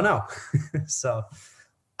you don't know. So.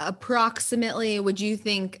 Approximately, would you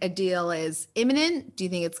think a deal is imminent? Do you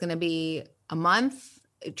think it's going to be a month,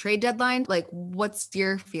 a trade deadline? What's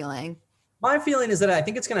your feeling? My feeling is that I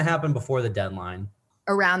think it's going to happen before the deadline.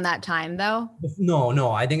 Around that time, though?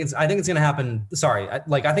 No. I think it's going to happen. Sorry, I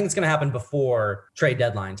think it's going to happen before trade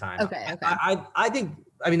deadline time. Okay. I think.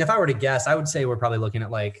 If I were to guess, I would say we're probably looking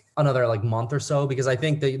at another month or so, because I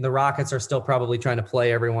think the Rockets are still probably trying to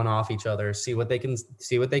play everyone off each other, see what they can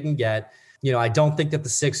get. I don't think that the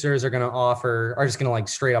Sixers are just going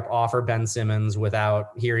to straight up offer Ben Simmons without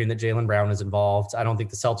hearing that Jaylen Brown is involved. I don't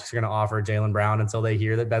think the Celtics are going to offer Jaylen Brown until they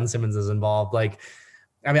hear that Ben Simmons is involved.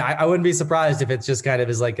 I wouldn't be surprised if it's just kind of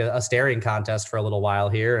is a staring contest for a little while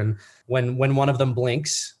here. And when one of them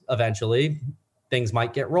blinks, eventually things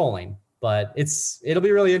might get rolling, but it'll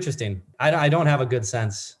be really interesting. I don't have a good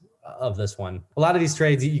sense of this one. A lot of these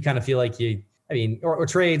trades, you kind of feel like or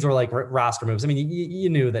trades or roster moves. You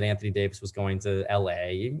knew that Anthony Davis was going to LA.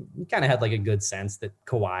 You kind of had a good sense that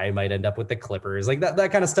Kawhi might end up with the Clippers,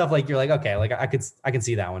 that kind of stuff. You're okay, I can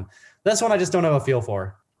see that one. This one, I just don't have a feel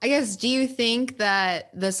for. I guess, do you think that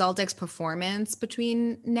the Celtics' performance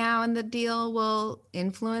between now and the deal will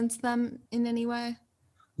influence them in any way?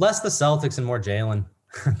 Less the Celtics and more Jaylen.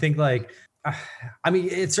 I think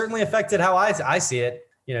it certainly affected how I see it.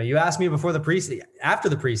 You asked me after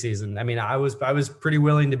the preseason. I was pretty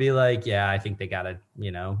willing to be I think they got to,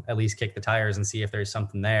 at least kick the tires and see if there's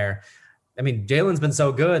something there. Jaylen's been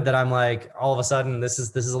so good that I'm all of a sudden this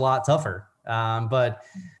is a lot tougher. But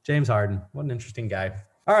James Harden, what an interesting guy.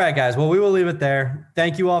 All right, guys. Well, we will leave it there.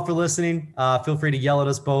 Thank you all for listening. Feel free to yell at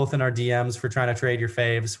us both in our DMs for trying to trade your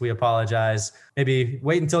faves. We apologize. Maybe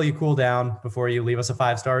wait until you cool down before you leave us a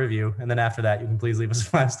 5-star review. And then after that, you can please leave us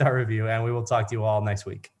a 5-star review, and we will talk to you all next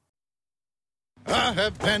week. I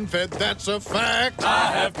have PenFed, that's a fact. I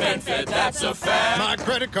have PenFed, that's a fact. My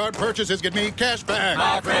credit card purchases get me cash back.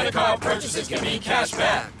 My credit card purchases get me cash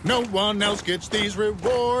back. No one else gets these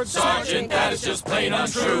rewards. Sergeant, that is just plain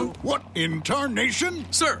untrue. What in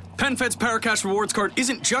tarnation? Sir, PenFed's Paracash Rewards card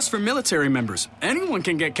isn't just for military members. Anyone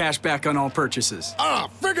can get cash back on all purchases. Ah,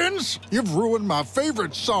 Figgins, you've ruined my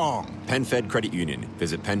favorite song. PenFed Credit Union.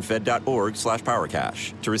 Visit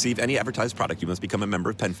PenFed.org/PowerCash. To receive any advertised product, you must become a member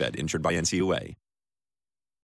of PenFed, insured by NCUA.